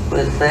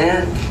with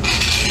that.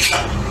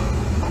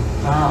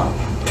 Oh.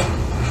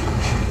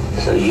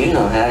 So you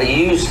know how to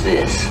use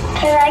this.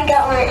 Because I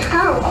got one at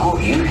home. Oh,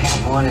 you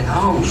have one at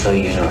home, so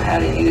you know how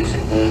to use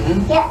it.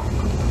 Yep.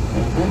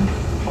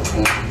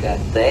 Got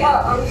that.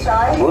 Oh, I'm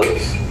sorry.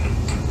 Whoops.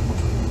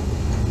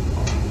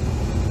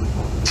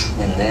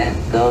 And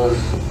that goes,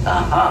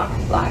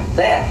 like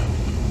that.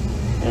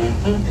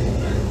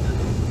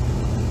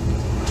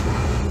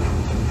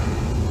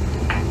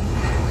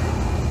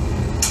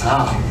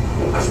 Oh.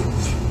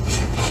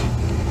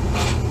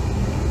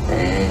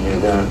 And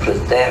you're going to put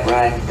that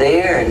right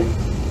there and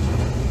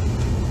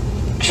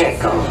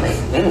check on me.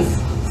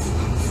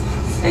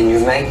 And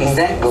you're making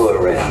that go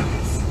around.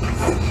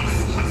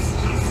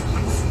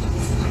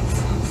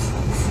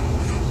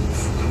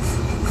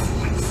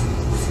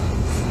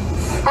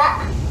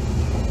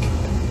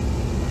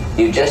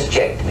 You just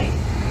checked me.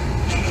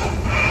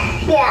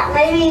 Yeah,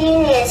 maybe you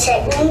need to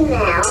check me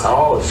now.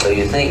 Oh, so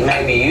you think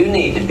maybe you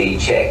need to be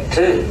checked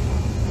too?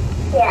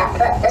 Yeah,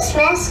 put this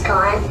mask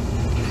on.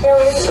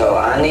 So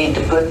I need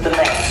to put the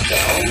mask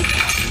on.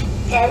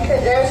 And put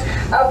this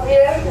over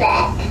your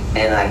neck.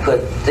 And I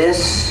put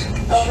this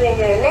over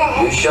your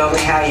neck. You show me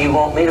how you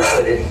want me to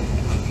put it.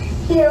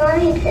 You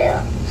want me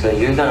to. So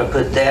you're going to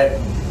put that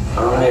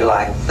on me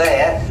like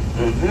that.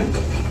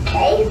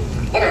 Okay.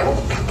 And I'm going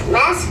to put the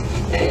mask.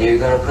 And you're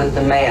going to put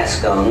the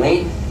mask on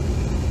me.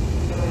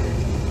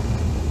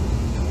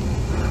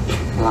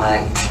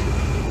 Like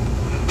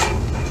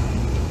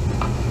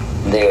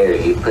there.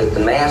 You put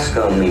the mask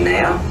on me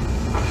now.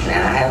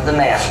 Now I have the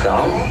mask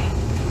on.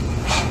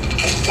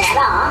 Take that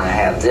off. I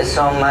have this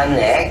on my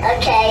neck.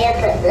 Okay, and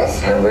put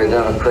this. And we're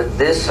going to put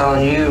this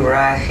on you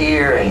right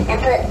here. And put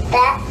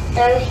that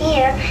over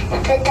here.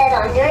 And put that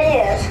on your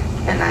ears.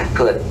 And I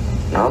put,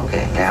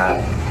 okay, now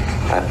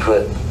I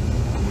put,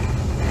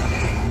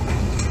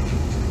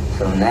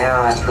 so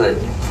now I put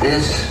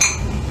this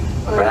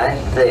right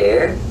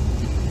there.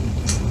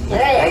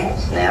 There it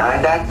is. Now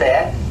I got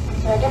that.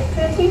 Put it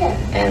through here.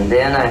 And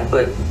then I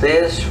put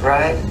this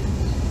right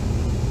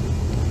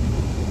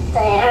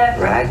there.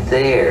 Right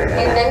there.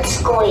 And then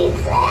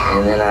squeeze that.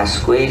 And then I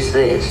squeeze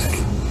this.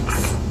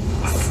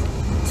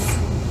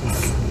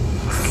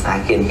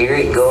 I can hear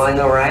it going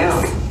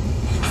around.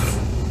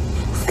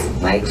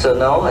 Makes a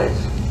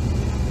noise.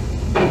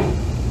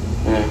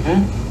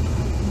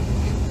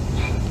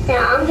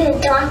 Now I'm going to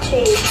doctor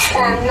you.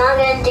 I'm not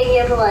going to do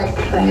your blood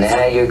pressure.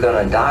 Now you're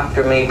going to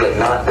doctor me but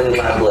not do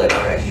my blood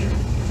pressure.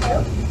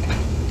 Nope.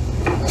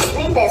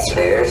 Leave this.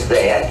 There's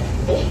that.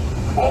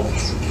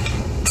 Thanks.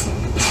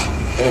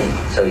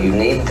 So you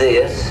need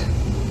this.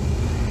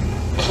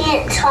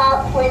 Can't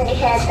talk when you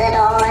have that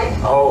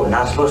on. Oh,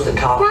 not supposed to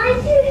talk? Why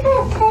do you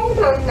have pain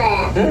on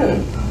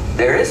that?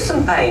 There is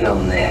some pain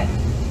on that.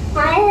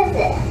 Why is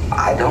it?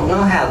 I don't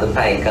know how the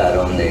pain got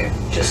on there.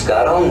 Just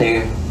got on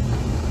there.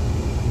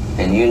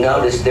 And you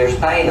notice there's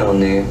pain on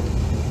there.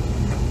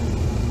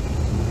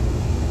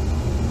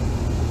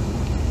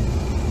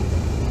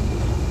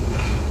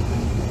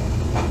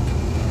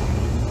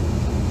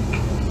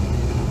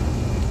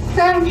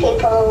 Some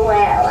people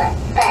wear it like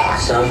that.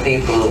 Some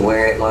people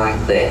wear it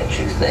like that,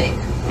 you think.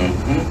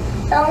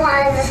 So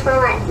why does this one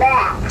like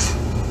that?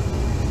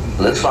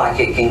 Looks like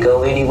it can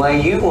go any way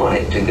you want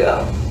it to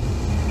go.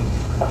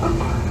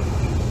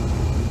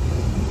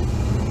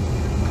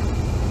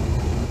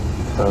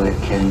 So it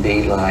can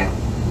be like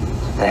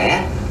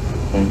that.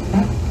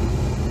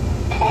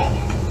 Okay.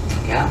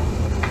 Yeah.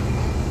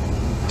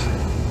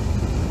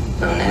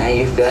 So now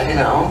you've got it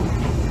on.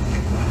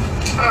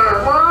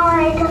 I'm all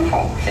ready to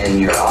fix. And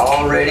you're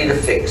all ready to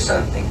fix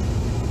something.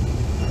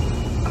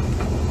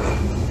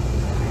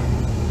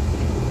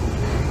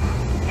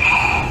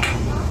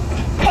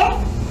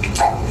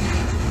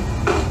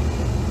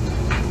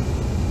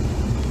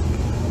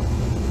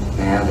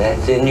 Now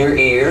that's in your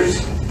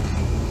ears.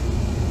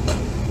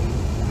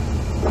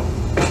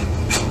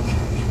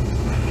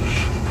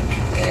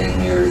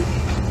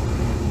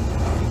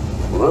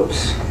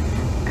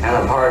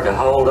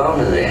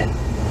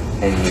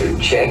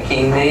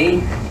 checking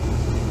me?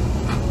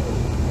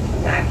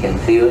 I can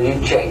feel you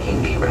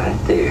checking me right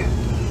there.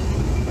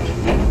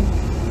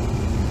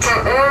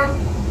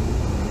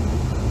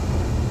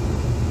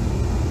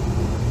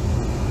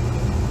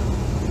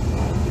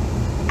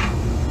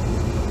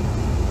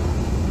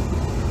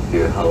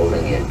 You're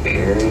holding it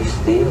very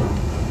still.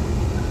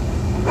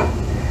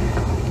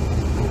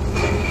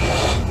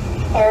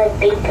 It was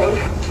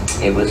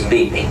beeping. It was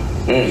beeping.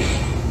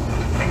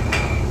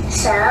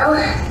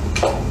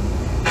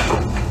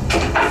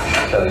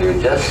 So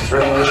you're just through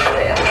with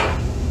that.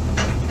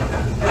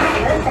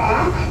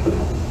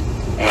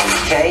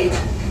 And Kate,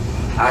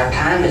 our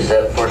time is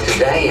up for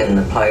today in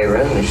the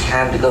playroom. It's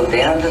time to go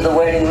down to the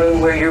waiting room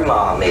where your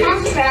mom is. Can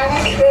I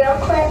try this real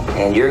quick?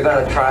 And you're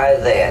going to try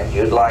that.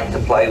 You'd like to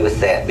play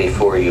with that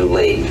before you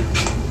leave.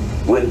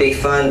 Would be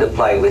fun to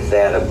play with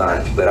that a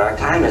bunch, but our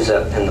time is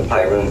up in the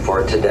playroom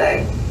for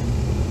today.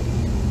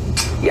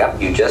 Yep,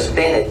 you just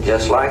spin it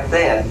just like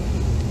that.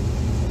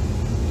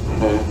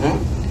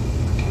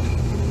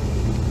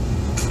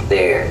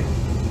 There.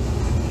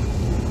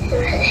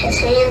 His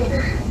hand,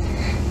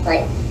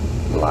 like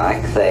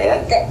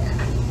that.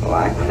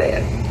 Like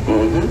that.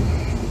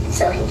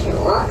 So he can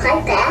walk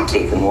like that.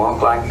 He can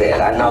walk like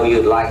that. I know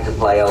you'd like to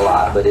play a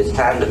lot, but it's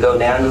time to go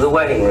down to the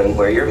waiting room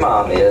where your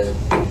mom is.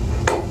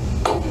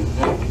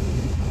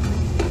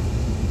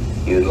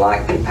 You'd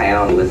like to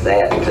pound with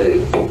that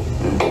too.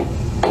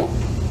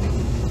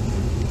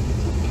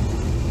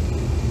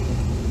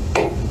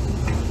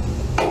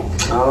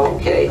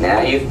 Okay,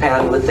 now you've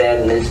pounded with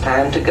that and it's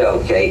time to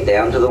go, Kate,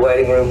 down to the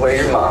waiting room where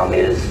your mom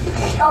is.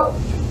 Oh,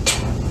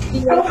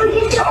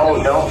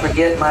 don't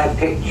forget my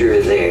picture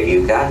there.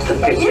 You got the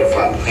picture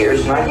from me.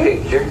 Here's my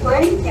picture.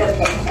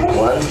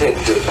 One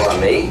picture for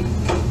me.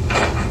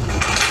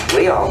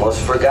 We almost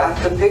forgot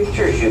the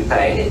pictures you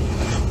painted.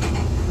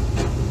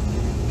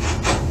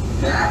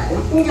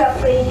 These are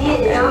for you,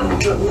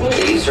 not for me.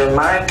 These are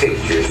my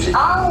pictures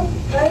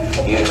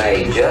that you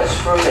made just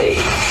for me.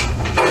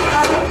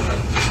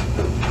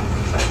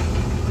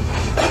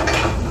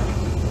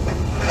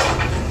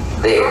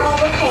 There,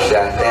 you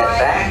got that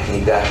back,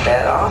 you got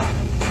that off.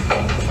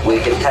 We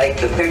can take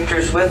the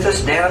pictures with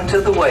us down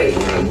to the waiting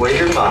room where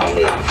your mom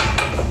is.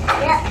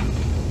 Yep.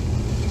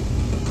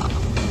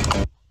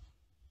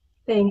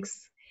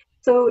 Thanks.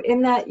 So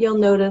in that, you'll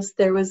notice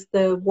there was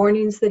the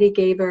warnings that he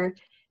gave her,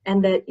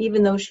 and that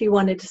even though she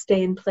wanted to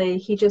stay and play,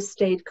 he just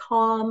stayed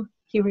calm.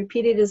 He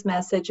repeated his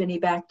message and he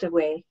backed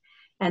away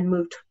and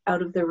moved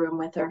out of the room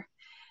with her.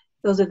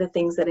 Those are the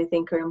things that I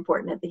think are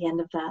important at the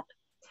end of that.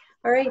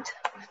 All right,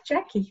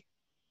 Jackie.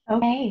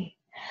 Okay.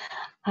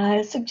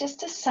 So just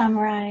to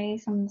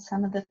summarize on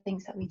some of the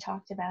things that we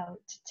talked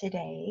about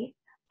today,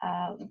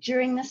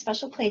 during the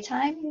special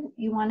playtime,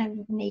 you want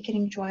to make it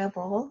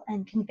enjoyable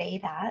and convey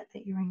that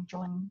you're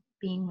enjoying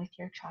being with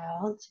your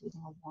child,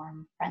 using a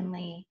warm,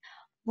 friendly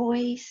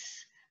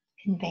voice,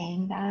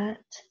 conveying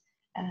that.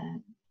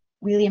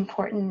 Really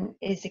important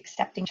is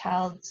accepting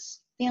child's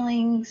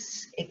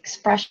feelings,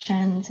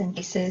 expressions, and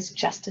faces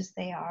just as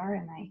they are.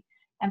 And I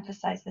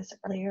emphasized this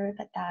earlier,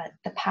 that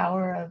the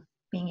power of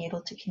being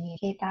able to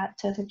communicate that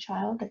to the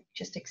child, that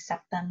just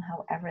accept them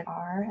however they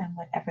are and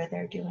whatever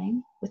they're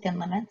doing within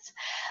limits,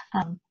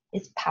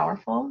 is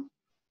powerful.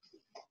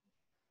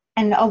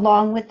 And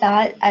along with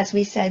that, as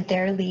we said,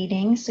 they're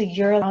leading, so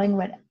you're allowing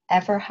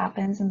whatever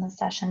happens in the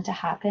session to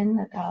happen,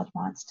 the child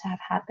wants to have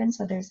happen.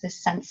 So there's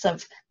this sense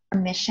of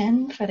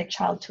permission for the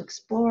child to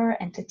explore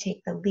and to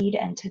take the lead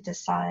and to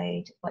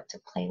decide what to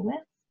play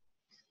with.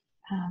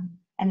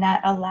 And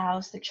that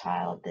allows the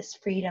child this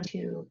freedom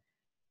to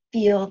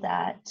feel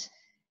that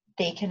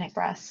they can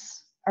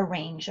express a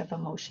range of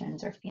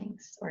emotions or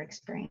feelings or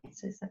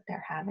experiences that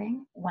they're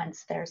having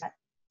once there's that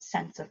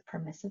sense of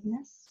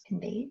permissiveness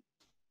conveyed.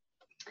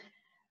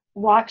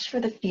 Watch for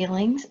the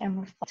feelings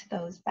and reflect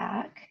those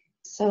back.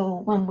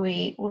 So when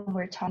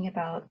we're talking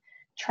about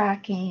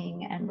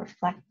tracking and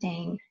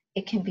reflecting,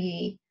 it can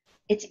be,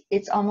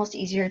 it's almost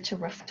easier to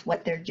reflect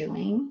what they're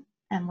doing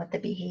and what the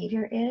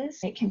behavior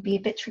is. It can be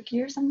a bit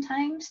trickier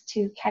sometimes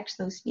to catch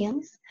those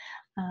feelings,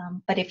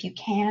 but if you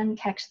can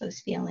catch those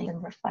feelings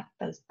and reflect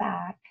those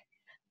back,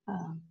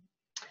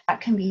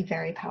 that can be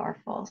very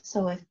powerful.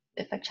 So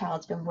if a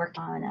child's been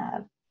working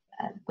on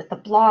with the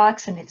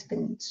blocks and it's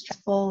been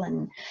stressful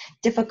and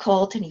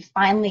difficult and he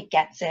finally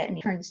gets it and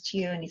he turns to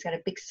you and he's got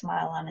a big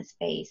smile on his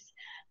face,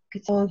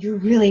 so you're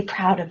really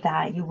proud of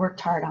that, you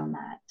worked hard on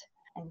that,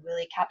 and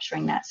really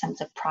capturing that sense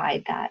of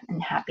pride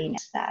and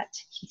happiness that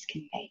he's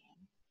conveying.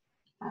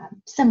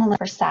 Similar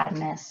for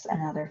sadness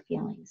and other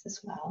feelings as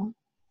well.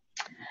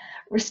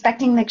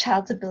 Respecting the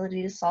child's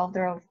ability to solve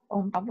their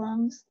own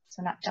problems,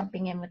 so not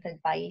jumping in with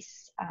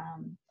advice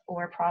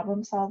or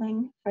problem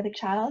solving for the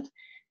child.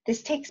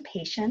 This takes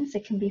patience.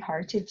 It can be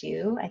hard to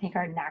do. I think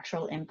our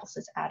natural impulse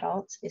as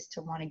adults is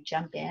to want to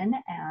jump in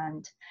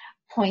and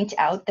point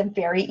out the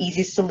very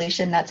easy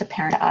solution that's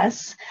apparent to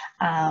us.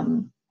 But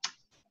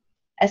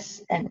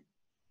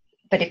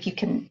if you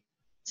can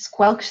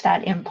squelch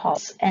that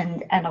impulse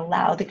and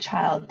allow the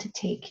child to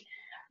take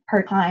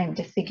her time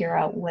to figure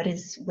out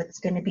what's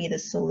going to be the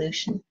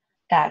solution.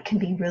 That can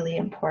be really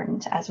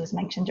important, as was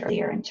mentioned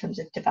earlier, in terms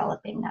of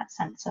developing that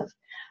sense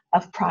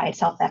of pride,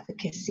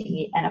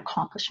 self-efficacy, and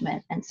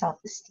accomplishment and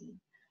self-esteem.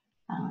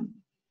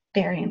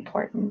 Very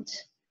important.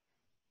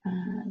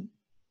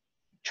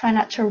 Try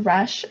not to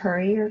rush,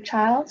 hurry your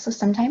child. So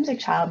sometimes a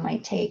child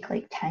might take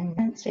like 10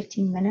 minutes,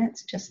 15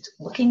 minutes just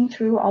looking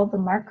through all the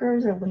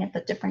markers or looking at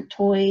the different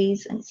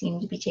toys and seem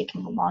to be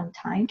taking a long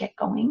time to get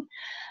going,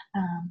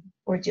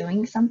 or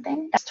doing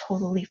something. That's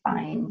totally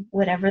fine.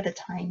 Whatever the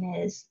time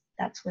is,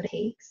 that's what it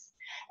takes.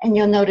 And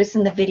you'll notice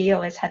in the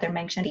video, as Heather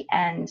mentioned, at the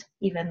end,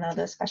 even though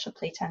the special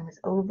playtime was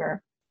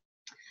over,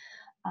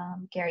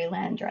 Gary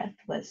Landreth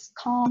was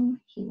calm.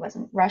 He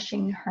wasn't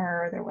rushing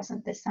her. There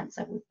wasn't this sense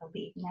of, we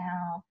believe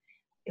now.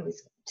 It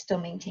was still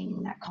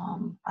maintaining that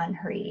calm,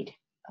 unhurried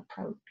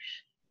approach.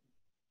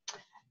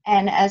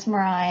 And as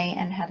Marei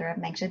and Heather have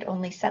mentioned,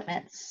 only set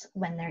limits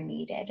when they're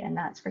needed, and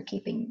that's for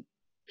keeping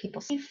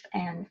people safe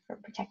and for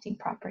protecting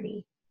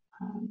property.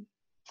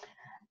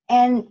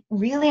 And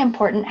really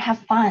important, have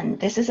fun.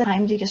 This is a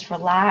time to just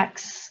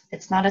relax.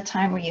 It's not a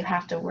time where you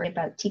have to worry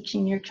about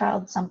teaching your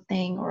child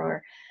something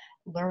or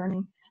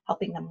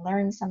helping them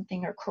learn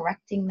something or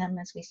correcting them,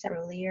 as we said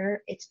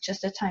earlier. It's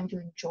just a time to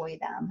enjoy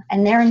them.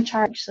 And they're in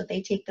charge, so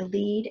they take the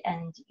lead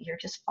and you're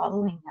just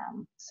following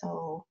them.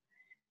 So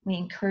we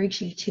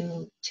encourage you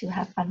to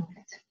have fun with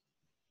it.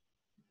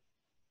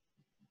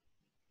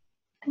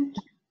 Thank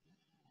you.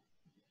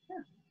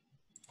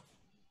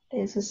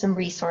 These are some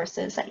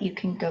resources that you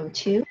can go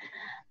to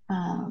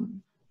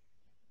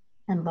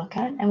and look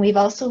at. And we've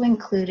also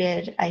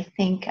included, I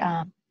think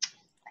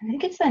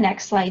it's the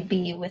next slide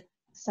B, with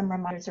some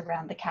reminders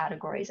around the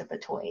categories of the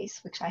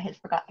toys, which I had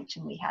forgotten to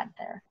mention we had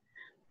there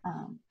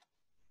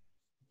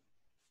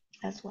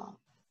as well.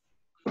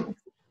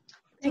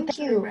 Thank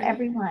you,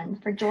 everyone,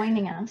 for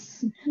joining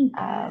us.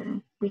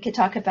 We could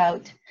talk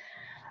about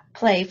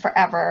play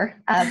forever,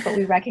 but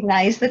we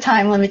recognize the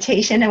time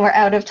limitation and we're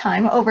out of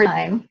time, over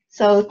time.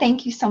 So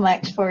thank you so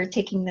much for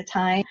taking the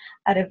time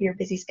out of your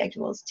busy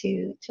schedules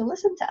to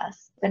listen to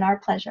us. It's been our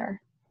pleasure.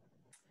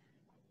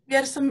 We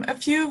had a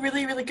few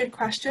really, really good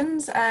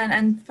questions,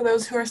 and for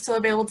those who are still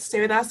available to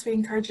stay with us, we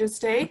encourage you to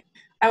stay.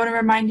 I want to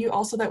remind you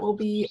also that we'll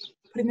be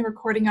putting the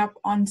recording up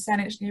on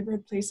Saanich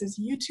Neighbourhood Place's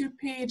YouTube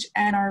page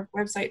and our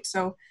website.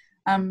 So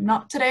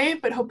not today,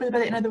 but hopefully by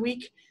the end of the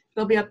week,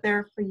 they'll be up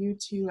there for you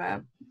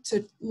to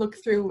look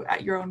through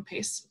at your own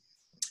pace.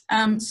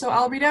 So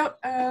I'll read out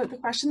the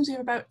questions. We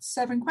have about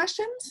 7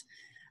 questions.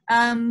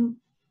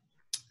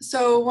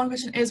 So one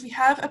question is, we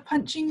have a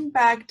punching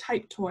bag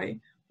type toy.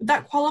 Would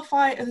that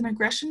qualify as an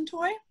aggression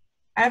toy?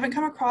 I haven't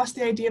come across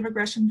the idea of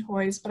aggression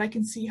toys, but I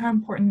can see how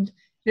important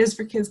it is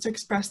for kids to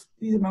express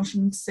these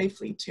emotions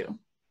safely too.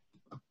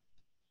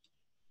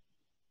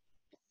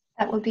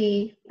 That would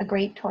be a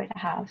great toy to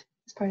have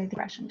as part of the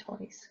aggression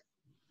toys,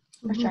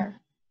 for sure.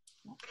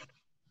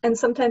 And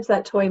sometimes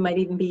that toy might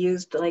even be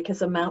used like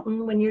as a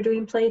mountain when you're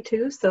doing play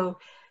too. So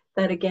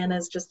that again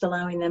is just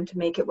allowing them to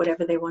make it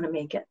whatever they want to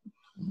make it.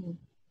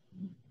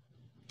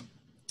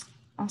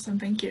 Awesome,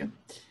 thank you.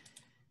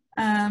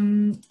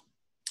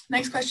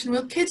 Next question,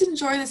 will kids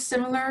enjoy the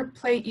similar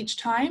play each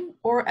time,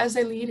 or as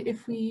they lead,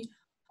 if we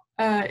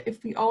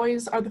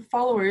always are the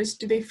followers,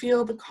 do they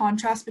feel the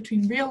contrast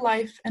between real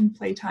life and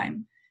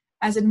playtime?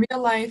 As in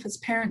real life, as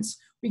parents,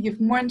 we give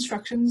more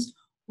instructions,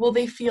 will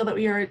they feel that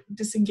we are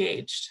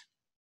disengaged?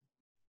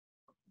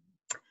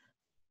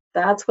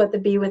 That's what the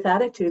Be With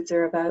Attitudes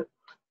are about.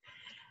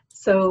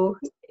 So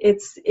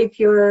it's, if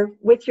you're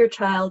with your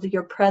child,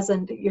 you're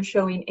present, you're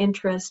showing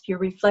interest, you're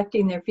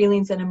reflecting their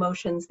feelings and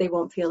emotions, they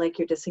won't feel like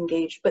you're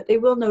disengaged, but they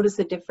will notice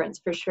a difference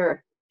for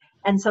sure.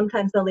 And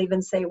sometimes they'll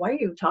even say, why are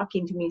you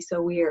talking to me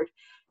so weird?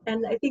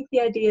 And I think the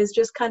idea is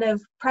just kind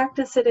of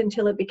practice it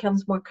until it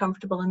becomes more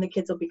comfortable, and the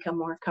kids will become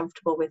more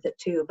comfortable with it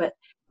too. But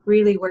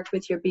really work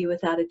with your Be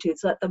With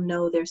Attitudes. Let them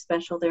know they're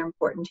special, they're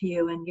important to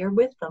you, and you're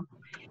with them.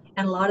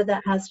 And a lot of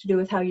that has to do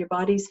with how your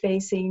body's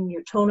facing,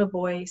 your tone of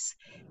voice,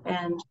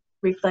 and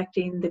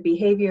reflecting the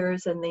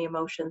behaviors and the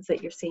emotions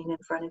that you're seeing in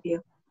front of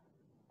you.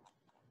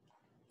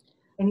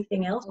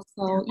 Anything else?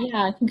 So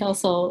yeah, I think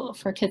also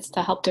for kids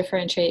to help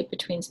differentiate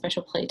between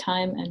special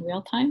playtime and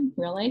real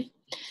life,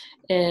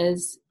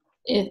 is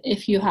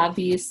if you have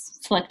these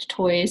select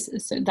toys,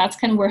 so that's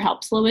kind of where it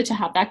helps a little bit to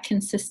have that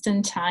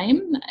consistent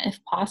time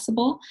if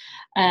possible.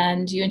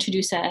 And you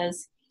introduce it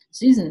as,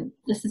 Susan,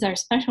 this is our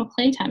special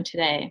playtime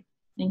today.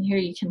 And here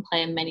you can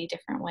play in many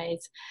different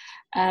ways.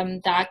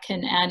 And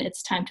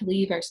it's time to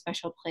leave our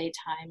special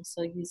playtime.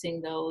 So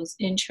using those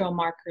intro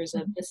markers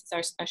of this is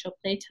our special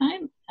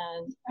playtime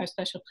and our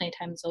special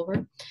playtime is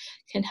over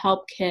can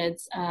help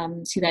kids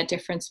see that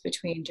difference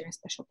between during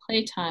special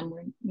playtime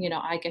when,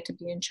 I get to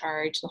be in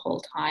charge the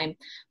whole time,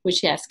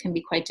 which yes, can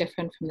be quite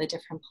different from the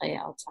different play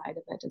outside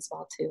of it as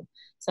well too.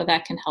 So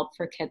that can help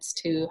for kids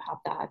to have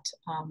that,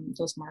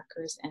 those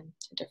markers and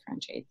to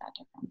differentiate that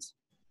difference.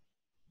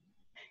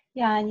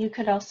 Yeah, and you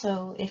could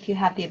also, if you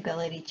have the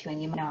ability to, and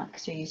you might not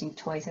because you're using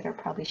toys that are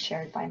probably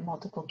shared by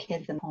multiple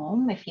kids in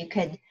home, if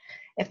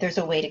if there's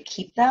a way to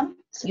keep them,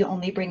 so you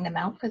only bring them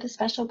out for the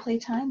special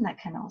playtime, that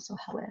can also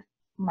help with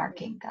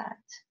marking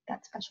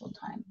that special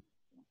time.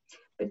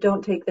 But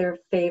don't take their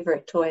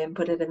favorite toy and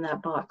put it in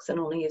that box and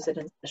only use it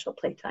in special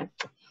playtime.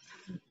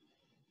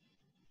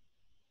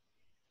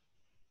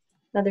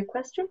 Another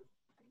question?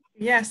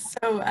 Yes,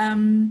 so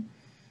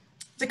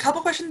there's a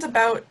couple questions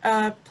about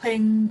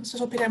playing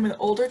social playtime with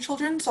older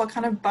children, so I'll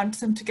kind of bunch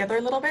them together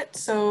a little bit.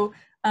 So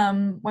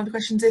one of the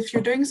questions, if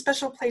you're doing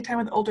special playtime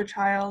with older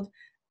child,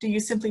 do you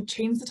simply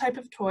change the type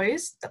of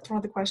toys? That's one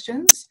of the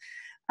questions.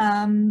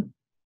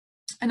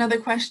 Another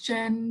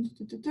question,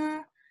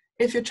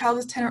 if your child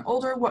is 10 or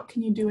older, what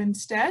can you do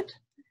instead?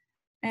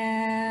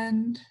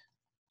 And,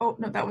 oh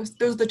no, those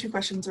are the two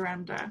questions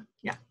around,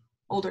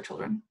 older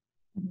children.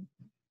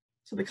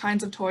 So the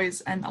kinds of toys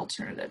and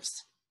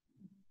alternatives.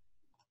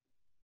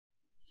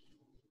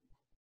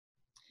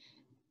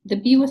 The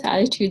be with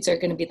attitudes are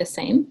going to be the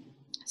same.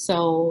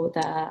 So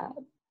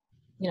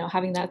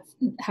having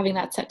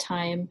that set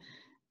time,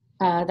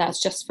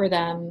 that's just for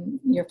them.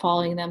 You're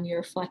following them, you're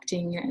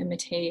reflecting, you're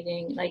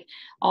imitating, like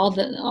all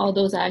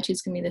those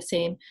attitudes can be the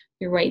same.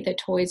 You're right, the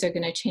toys are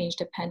going to change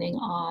depending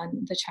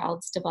on the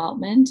child's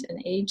development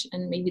and age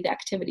and maybe the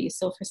activity.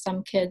 So for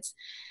some kids,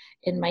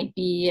 it might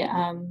be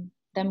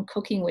them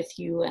cooking with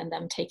you and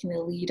them taking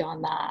the lead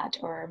on that,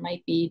 or it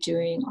might be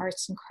doing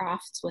arts and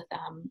crafts with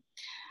them.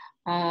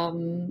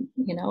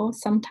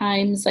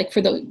 Sometimes, like for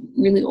the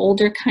really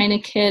older kind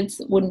of kids,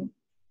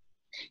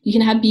 you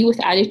can have be with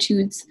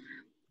attitudes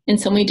in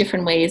so many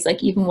different ways,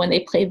 like even when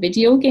they play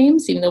video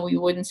games, even though we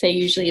wouldn't say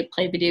usually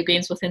play video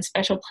games within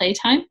special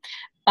playtime,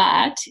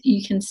 but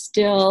you can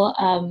still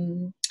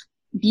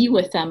be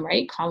with them,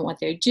 right? Comment what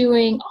they're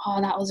doing.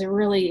 Oh, that was a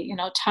really,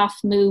 tough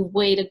move,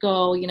 way to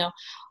go,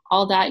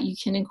 all that. You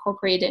can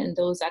incorporate it in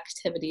those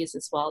activities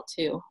as well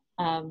too.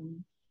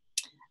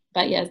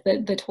 But yes,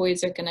 the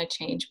toys are going to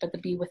change, but the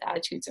be with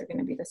attitudes are going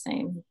to be the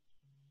same.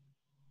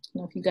 I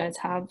don't know if you guys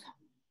have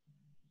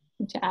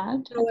to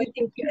add. No, I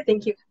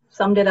think you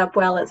summed it up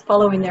well. It's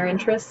following their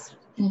interests.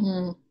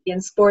 Mm-hmm.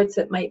 In sports,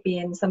 it might be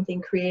in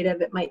something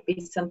creative, it might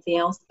be something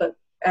else, but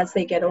as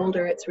they get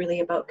older, it's really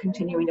about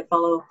continuing to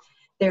follow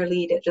their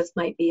lead. It just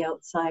might be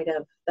outside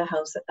of the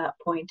house at that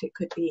point. It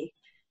could be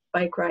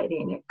bike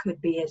riding, it could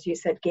be, as you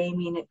said,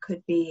 gaming, it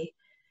could be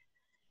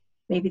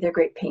maybe they're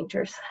great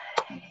painters.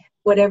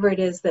 Whatever it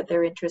is that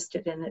they're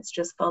interested in, it's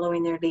just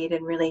following their lead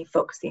and really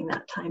focusing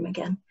that time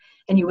again.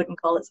 And you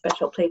wouldn't call it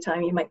special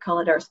playtime, you might call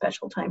it our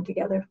special time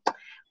together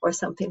or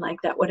something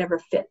like that, whatever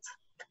fits.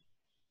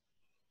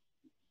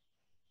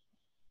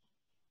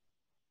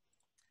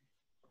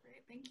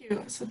 Great, thank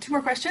you. So 2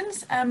 more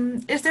questions.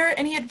 Is there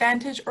any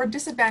advantage or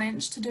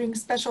disadvantage to doing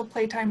special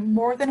playtime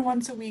more than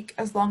once a week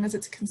as long as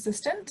it's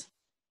consistent?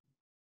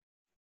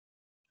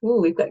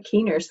 Ooh, we've got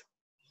keeners.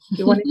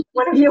 Do one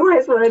of you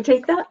guys want to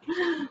take that?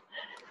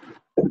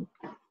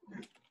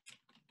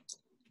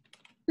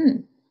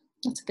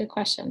 That's a good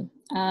question.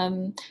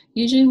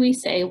 Usually we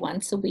say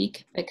once a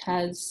week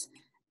because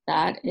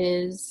that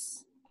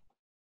is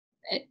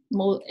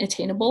more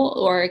attainable,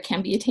 or it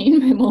can be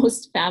attained by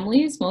most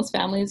families. Most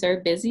families are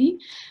busy,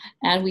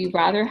 and we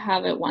rather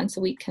have it once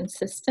a week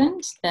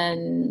consistent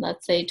than,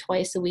 let's say,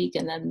 twice a week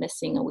and then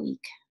missing a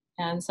week.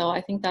 And so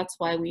I think that's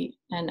why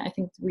and I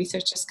think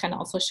research just kind of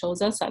also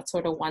shows us that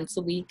sort of once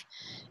a week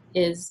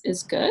is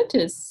good,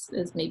 is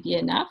maybe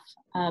enough.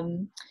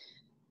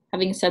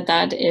 Having said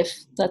that,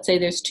 if let's say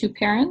there's 2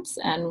 parents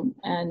and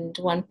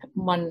one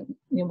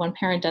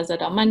parent does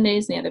it on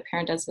Mondays and the other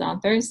parent does it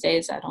on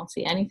Thursdays, I don't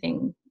see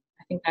anything.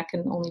 I think that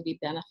can only be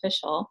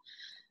beneficial.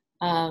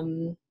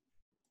 But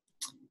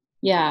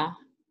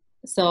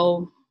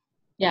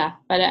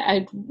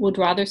I would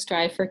rather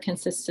strive for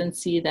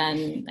consistency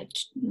than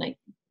like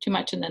too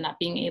much and then not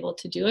being able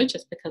to do it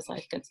just because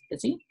life gets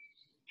busy.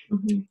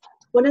 Mm-hmm.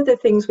 One of the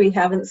things we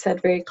haven't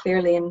said very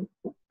clearly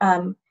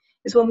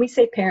is when we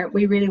say parent,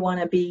 we really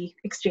want to be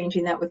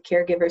exchanging that with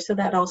caregivers. So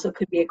that also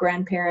could be a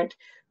grandparent,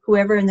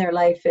 whoever in their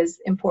life is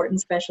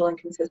important, special, and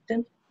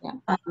consistent.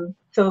 Yeah.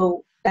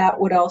 So that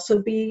would also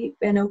be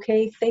an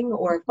okay thing,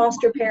 or a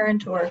foster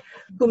parent, or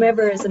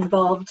whomever is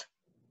involved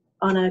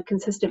on a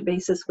consistent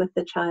basis with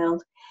the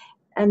child.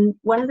 And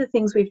one of the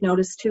things we've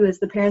noticed too is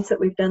the parents that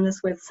we've done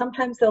this with,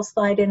 sometimes they'll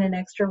slide in an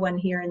extra one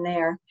here and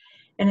there,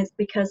 and it's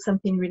because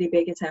something really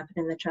big has happened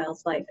in the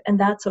child's life, and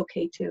that's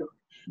okay too.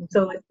 Mm-hmm.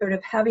 So it's sort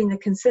of having the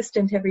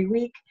consistent every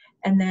week,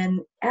 and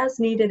then as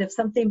needed, if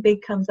something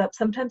big comes up,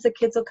 sometimes the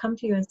kids will come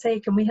to you and say,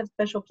 can we have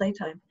special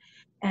playtime?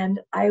 And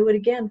I would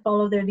again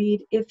follow their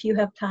lead if you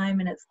have time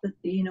and it's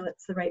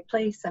it's the right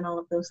place and all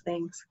of those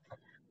things.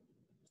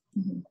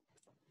 Mm-hmm.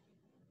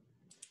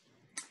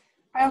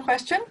 Final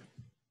question.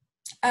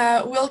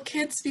 Will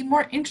kids be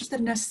more interested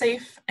in a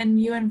safe and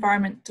new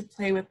environment to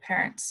play with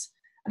parents?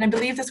 And I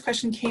believe this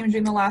question came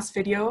during the last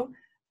video,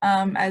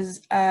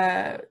 as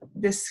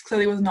this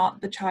clearly was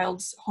not the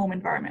child's home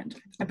environment.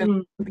 I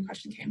believe the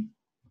question came.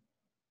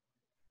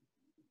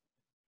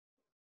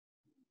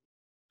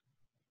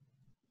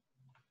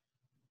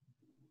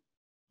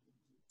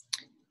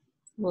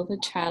 Will the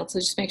child, so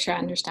just make sure I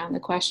understand the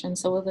question.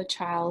 So will the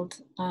child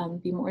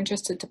be more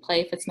interested to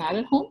play if it's not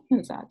at home?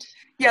 Is that?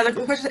 Yeah, the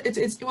question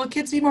is, will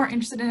kids be more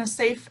interested in a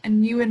safe and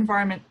new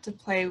environment to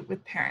play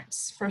with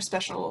parents for a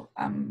special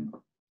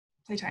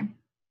playtime?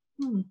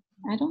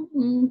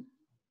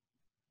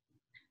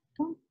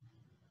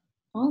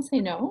 I'll say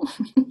no.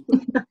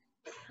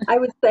 I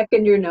would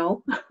second your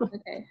no.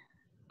 Okay.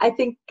 I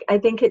think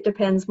it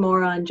depends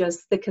more on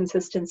just the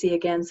consistency,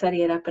 again, setting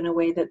it up in a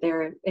way that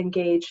they're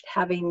engaged,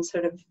 having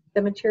sort of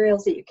the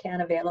materials that you can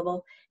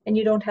available, and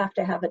you don't have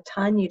to have a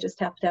ton, you just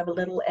have to have a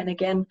little. And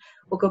again,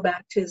 we'll go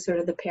back to sort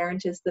of the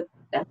parent is the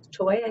best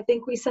toy, I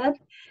think we said.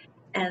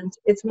 And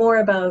it's more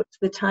about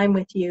the time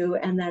with you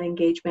and that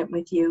engagement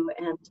with you,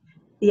 and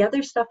the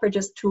other stuff are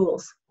just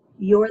tools.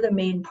 You're the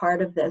main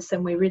part of this,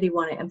 and we really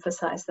want to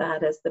emphasize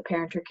that as the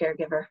parent or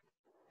caregiver.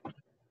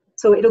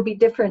 So it'll be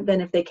different than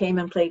if they came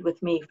and played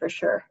with me, for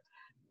sure.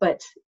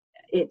 But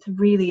it's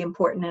really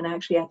important, and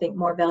actually I think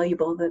more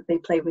valuable, that they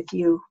play with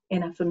you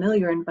in a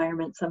familiar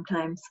environment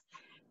sometimes,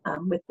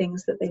 with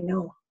things that they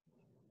know.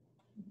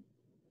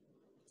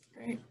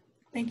 Great.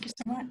 Thank you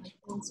so much.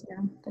 Thanks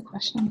for the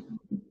question.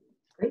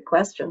 Great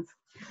questions.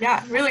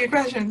 Yeah, really good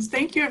questions.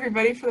 Thank you,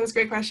 everybody, for those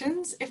great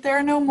questions. If there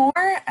are no more,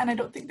 and I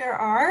don't think there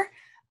are,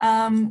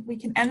 we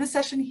can end the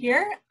session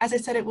here. As I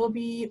said, it will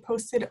be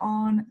posted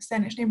on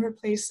Saanich Neighbourhood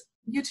Place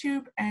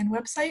YouTube and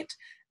website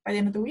by the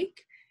end of the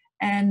week.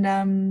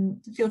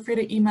 And feel free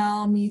to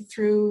email me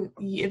through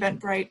the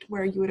Eventbrite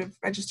where you would have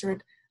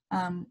registered,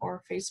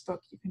 or Facebook.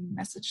 You can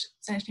message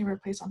Saanich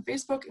Neighbourhood Place on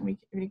Facebook, and we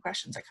get any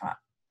questions that come up.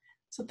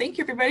 So thank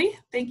you, everybody.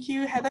 Thank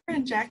you, Heather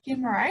and Jackie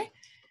and Marei.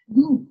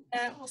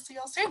 We'll see you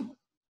all soon.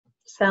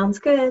 Sounds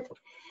good.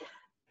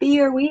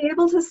 Bea, are we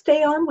able to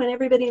stay on when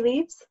everybody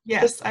leaves?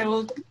 Yes, I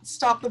will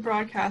stop the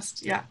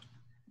broadcast. Yeah,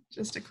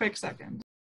 just a quick second.